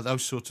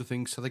 those sorts of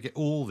things. So they get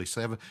all this.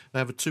 They have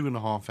a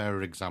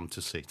 2.5-hour exam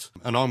to sit.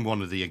 And I'm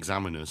one of the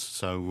examiners,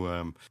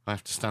 so I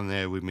have to stand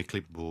there with my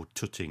clipboard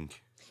tutting.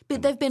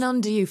 But they've been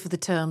under you for the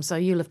term, so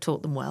you'll have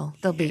taught them well.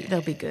 They'll be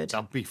good.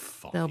 They'll be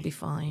fine. They'll be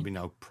fine. There'll be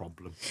no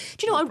problem.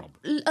 Do you know,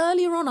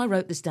 earlier on I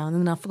wrote this down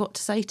and then I forgot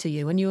to say to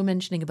you, when you were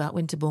mentioning about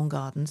Winterbourne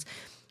Gardens,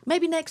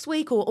 maybe next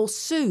week or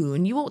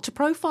soon you ought to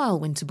profile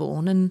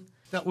Winterbourne and...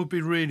 That would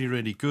be really,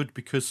 really good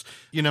because,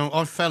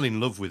 I fell in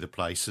love with the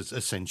place,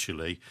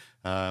 essentially,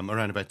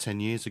 around about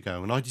 10 years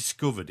ago, and I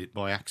discovered it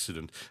by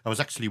accident. I was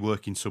actually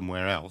working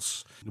somewhere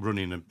else,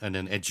 running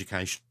an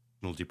education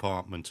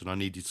department, and I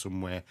needed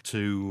somewhere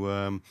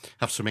to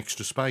have some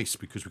extra space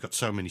because we've got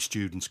so many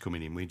students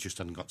coming in, we just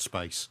hadn't got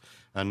space.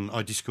 And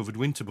I discovered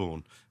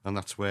Winterbourne, and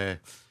that's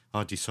where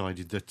I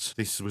decided that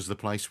this was the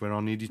place where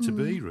I needed to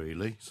be,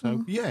 really.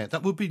 So, yeah,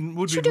 that would be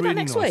really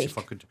nice if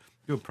I could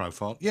do a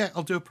profile. Yeah,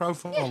 I'll do a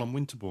profile on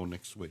Winterbourne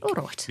next week. All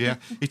right. Yeah,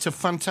 it's a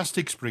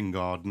fantastic spring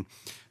garden,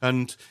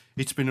 and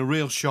it's been a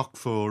real shock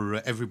for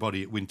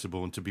everybody at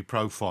Winterbourne to be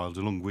profiled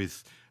along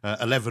with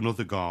 11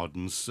 other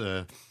gardens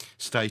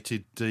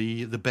stated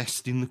the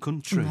best in the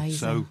country. Amazing.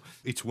 So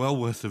it's well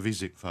worth a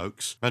visit,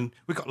 folks. And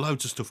we've got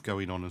loads of stuff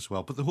going on as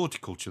well, but the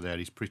horticulture there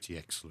is pretty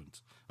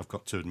excellent, I've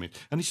got to admit.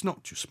 And it's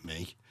not just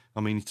me. I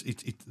mean,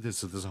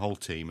 there's a whole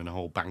team and a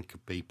whole bank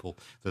of people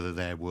that are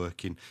there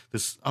working.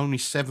 There's only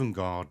 7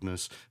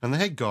 gardeners, and the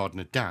head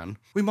gardener, Dan,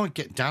 we might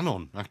get Dan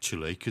on,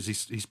 actually, because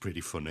he's pretty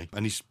funny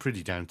and he's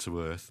pretty down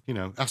to earth.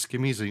 Ask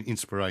him, he's an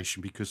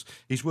inspiration because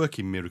he's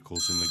working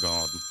miracles in the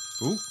garden.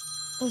 Ooh.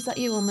 Oh, is that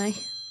you or me?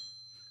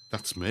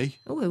 That's me.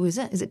 Oh, who is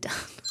it? Is it Dan?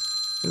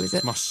 Who is it?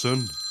 It's my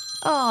son.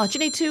 Oh, do you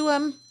need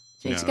to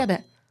to get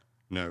it?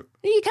 No.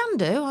 You can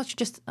do.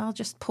 I'll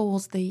just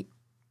pause the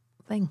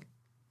thing.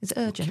 Is it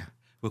urgent?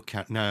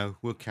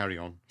 We'll carry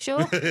on.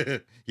 Sure?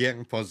 Yeah,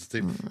 I'm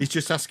positive. He's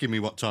just asking me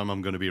what time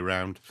I'm going to be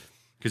around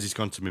because he's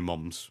gone to my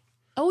mum's.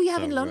 Oh, you're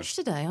having lunch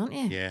today, aren't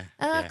you? Yeah.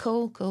 Yeah.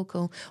 Cool.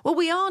 Well,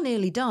 we are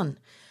nearly done.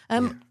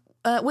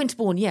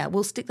 Winterbourne,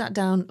 we'll stick that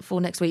down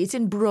for next week. It's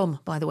in Brum,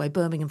 by the way,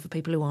 Birmingham, for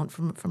people who aren't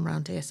from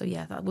around here. So,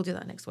 we'll do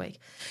that next week.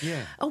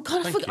 Yeah. Oh,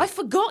 God, I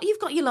forgot you've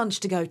got your lunch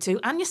to go to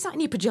and you're sat in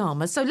your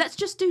pyjamas. So let's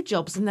just do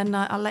jobs and then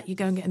I'll let you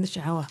go and get in the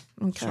shower.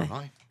 Okay. That's all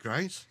right.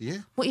 Great, yeah.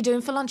 What are you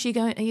doing for lunch? Are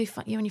you and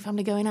your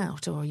family going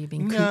out, or are you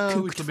being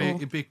cooked for?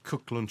 It'll be a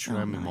cooked lunch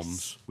around my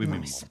mum's with my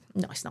mum.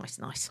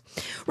 Nice.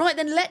 Right,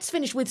 then let's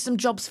finish with some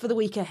jobs for the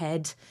week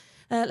ahead.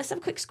 Let's have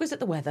a quick squiz at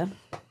the weather.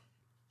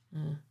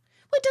 Well,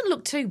 it doesn't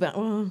look too bad.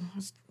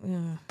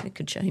 It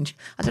could change.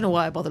 I don't know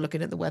why I bother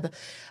looking at the weather.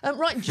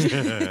 Right,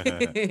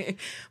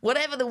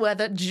 whatever the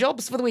weather,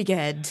 jobs for the week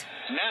ahead.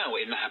 Now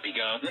in the Happy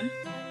Garden.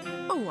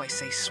 Oh, I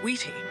say,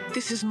 sweetie,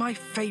 this is my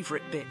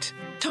favourite bit.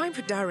 Time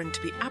for Darren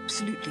to be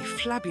absolutely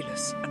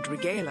flabulous and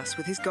regale us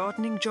with his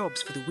gardening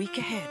jobs for the week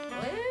ahead.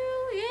 Well,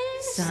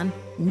 yes. San,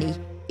 knee,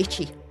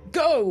 itchy,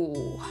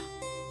 go!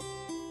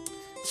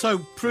 So,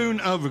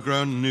 prune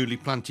overgrown, newly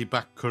planted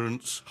back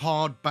currants,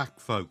 hard back,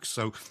 folks.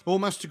 So,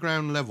 almost to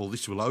ground level,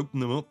 this will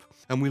open them up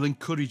and we'll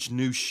encourage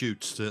new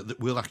shoots that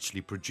will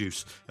actually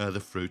produce the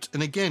fruit.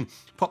 And again,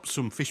 pop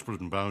some fish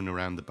blood and bone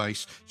around the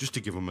base just to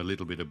give them a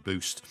little bit of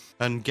boost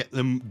and get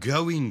them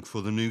going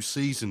for the new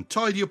season.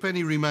 Tidy up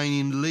any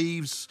remaining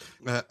leaves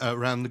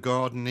around the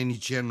garden, any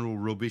general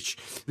rubbish.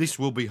 This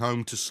will be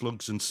home to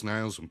slugs and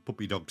snails and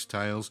puppy dogs'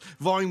 tails,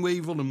 vine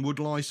weevil and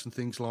woodlice and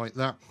things like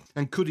that,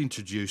 and could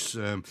introduce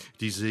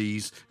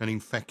disease and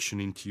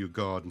infection into your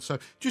garden. So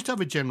just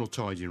have a general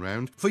tidying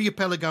around. For your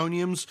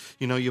pelargoniums,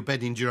 your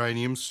bedding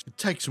geraniums,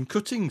 take some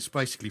cuttings,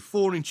 basically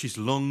 4 inches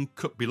long,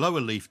 cut below a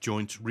leaf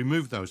joint,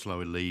 remove those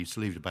lower leaves,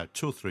 leave about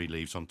 2 or 3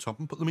 leaves on top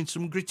and put them in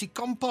some gritty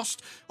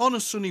compost on a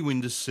sunny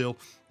windowsill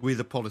with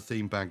a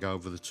polythene bag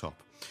over the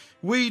top.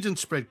 Weed and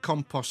spread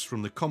compost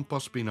from the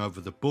compost bin over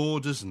the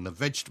borders and the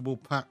vegetable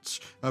patch,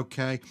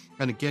 okay?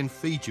 And again,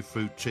 feed your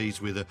fruit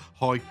trees with a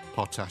high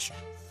potash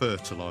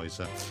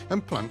fertiliser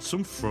and plant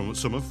some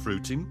summer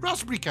fruiting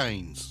raspberry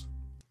canes.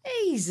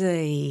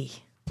 Easy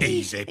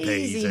peasy.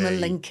 Easy,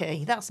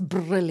 Malinky. That's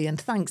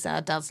brilliant. Thanks,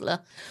 our Dazzler.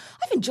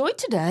 I've enjoyed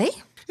today.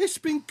 It's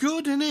been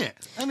good, isn't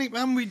it?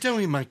 And we don't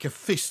even make a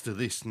fist of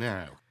this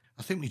now.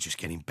 I think we're just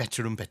getting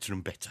better and better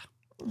and better.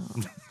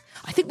 Oh.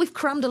 I think we've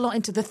crammed a lot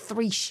into the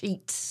 3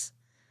 sheets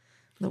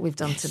that we've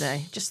done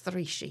today. Just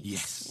 3 sheets.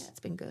 Yes. Yeah, it's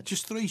been good.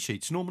 Just 3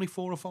 sheets. Normally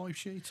 4 or 5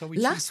 sheets.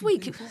 Last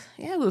week,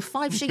 we were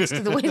 5 sheets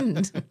to the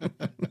wind.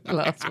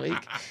 last week,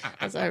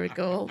 as I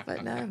recall.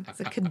 But no, it's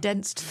a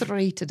condensed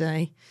 3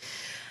 today.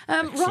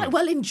 Right,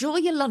 well, enjoy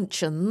your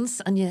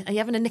luncheons. And are you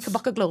having a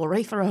Knickerbocker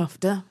Glory for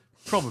after?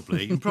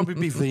 Probably. It'll probably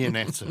be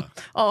Viennetta.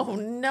 Oh,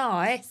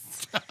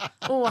 nice.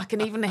 Oh, I can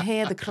even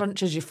hear the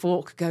crunch as your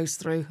fork goes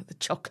through the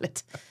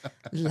chocolate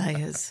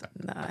layers.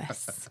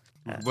 Nice.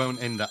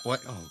 Won't end that way.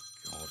 Oh,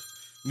 God.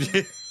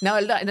 No,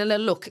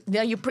 look.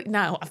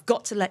 Now I've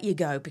got to let you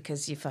go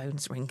because your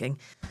phone's ringing.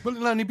 Well,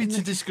 it'll only be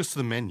to discuss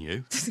the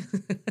menu.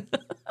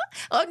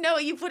 Oh, no,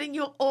 are you putting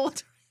your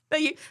order?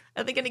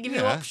 Are they going to give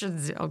you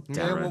options? Oh,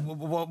 Darren.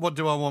 Yeah, what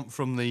do I want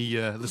from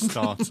the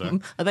starter?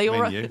 Are they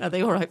all menu? right? Are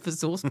they all right for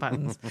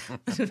saucepans?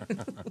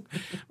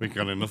 We've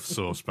got enough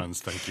saucepans,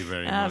 thank you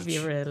very much. Have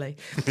you really?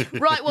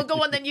 Right, well,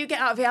 go on then. You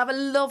get out of here. Have a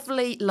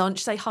lovely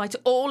lunch. Say hi to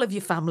all of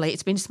your family.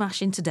 It's been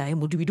smashing today, and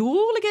we'll do it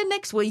all again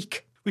next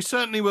week. We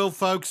certainly will,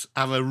 folks.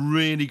 Have a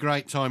really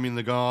great time in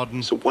the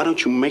garden. So why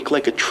don't you make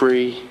like a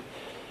tree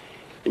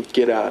and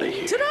get out of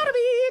here? Ta-da,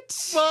 bit.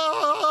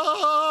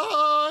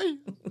 Bye.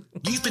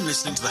 You've been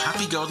listening to the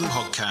Happy Garden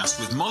Podcast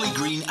with Molly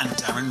Green and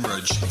Darren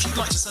Rudge. If you'd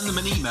like to send them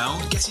an email,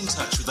 get in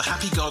touch with the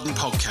Happy Garden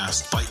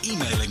Podcast by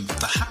emailing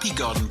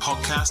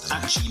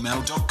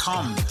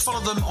thehappygardenpodcast@gmail.com.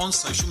 Follow them on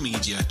social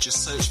media.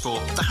 Just search for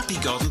the Happy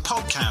Garden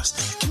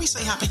Podcast. Can we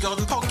say Happy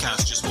Garden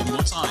Podcast just one more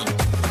time?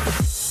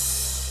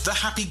 The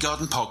Happy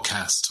Garden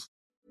Podcast.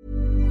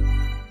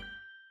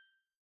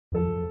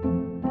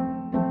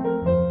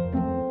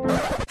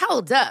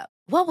 Hold up.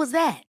 What was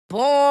that?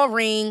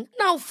 Boring.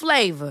 No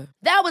flavor.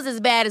 That was as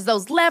bad as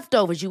those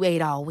leftovers you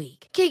ate all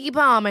week. Keke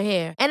Palmer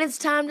here, and it's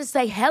time to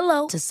say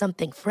hello to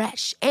something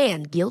fresh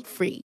and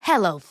guilt-free.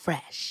 Hello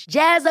Fresh.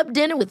 Jazz up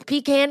dinner with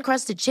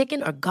pecan-crusted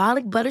chicken or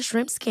garlic butter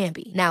shrimp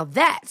scampi. Now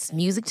that's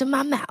music to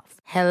my mouth.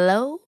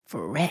 Hello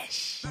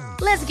Fresh.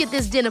 Let's get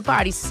this dinner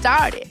party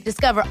started.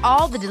 Discover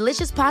all the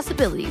delicious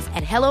possibilities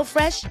at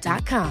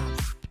hellofresh.com.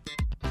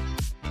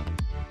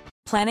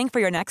 Planning for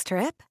your next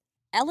trip?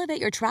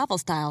 Elevate your travel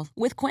style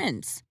with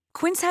Quince.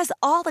 Quince has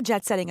all the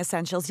jet-setting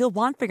essentials you'll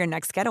want for your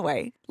next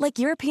getaway, like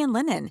European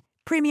linen,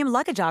 premium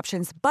luggage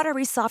options,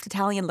 buttery soft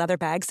Italian leather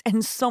bags,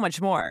 and so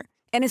much more.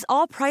 And is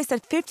all priced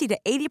at 50 to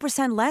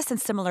 80% less than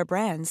similar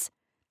brands.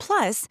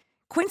 Plus,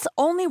 Quince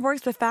only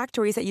works with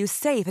factories that use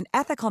safe and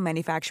ethical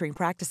manufacturing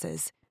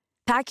practices.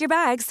 Pack your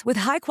bags with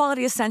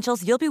high-quality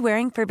essentials you'll be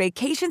wearing for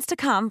vacations to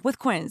come with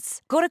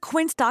Quince. Go to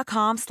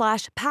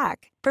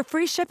quince.com/pack for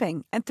free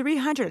shipping and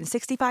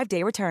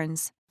 365-day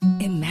returns.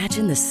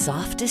 Imagine the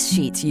softest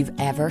sheets you've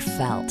ever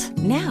felt.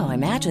 Now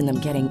imagine them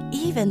getting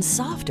even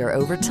softer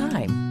over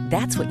time.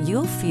 That's what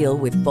you'll feel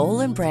with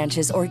Boll &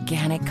 Branch's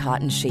organic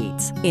cotton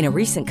sheets. In a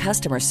recent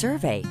customer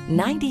survey,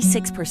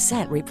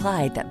 96%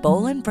 replied that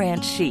Boll &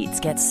 Branch sheets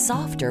get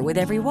softer with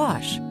every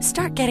wash.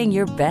 Start getting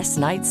your best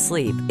night's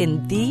sleep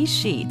in these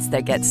sheets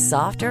that get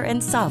softer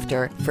and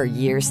softer for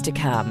years to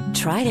come.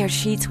 Try their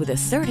sheets with a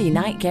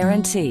 30-night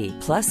guarantee.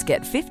 Plus,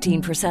 get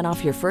 15%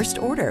 off your first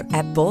order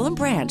at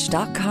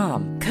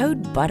bollandbranch.com.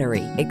 Code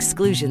BUTTERY.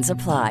 Exclusions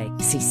apply.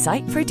 See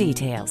site for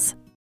details.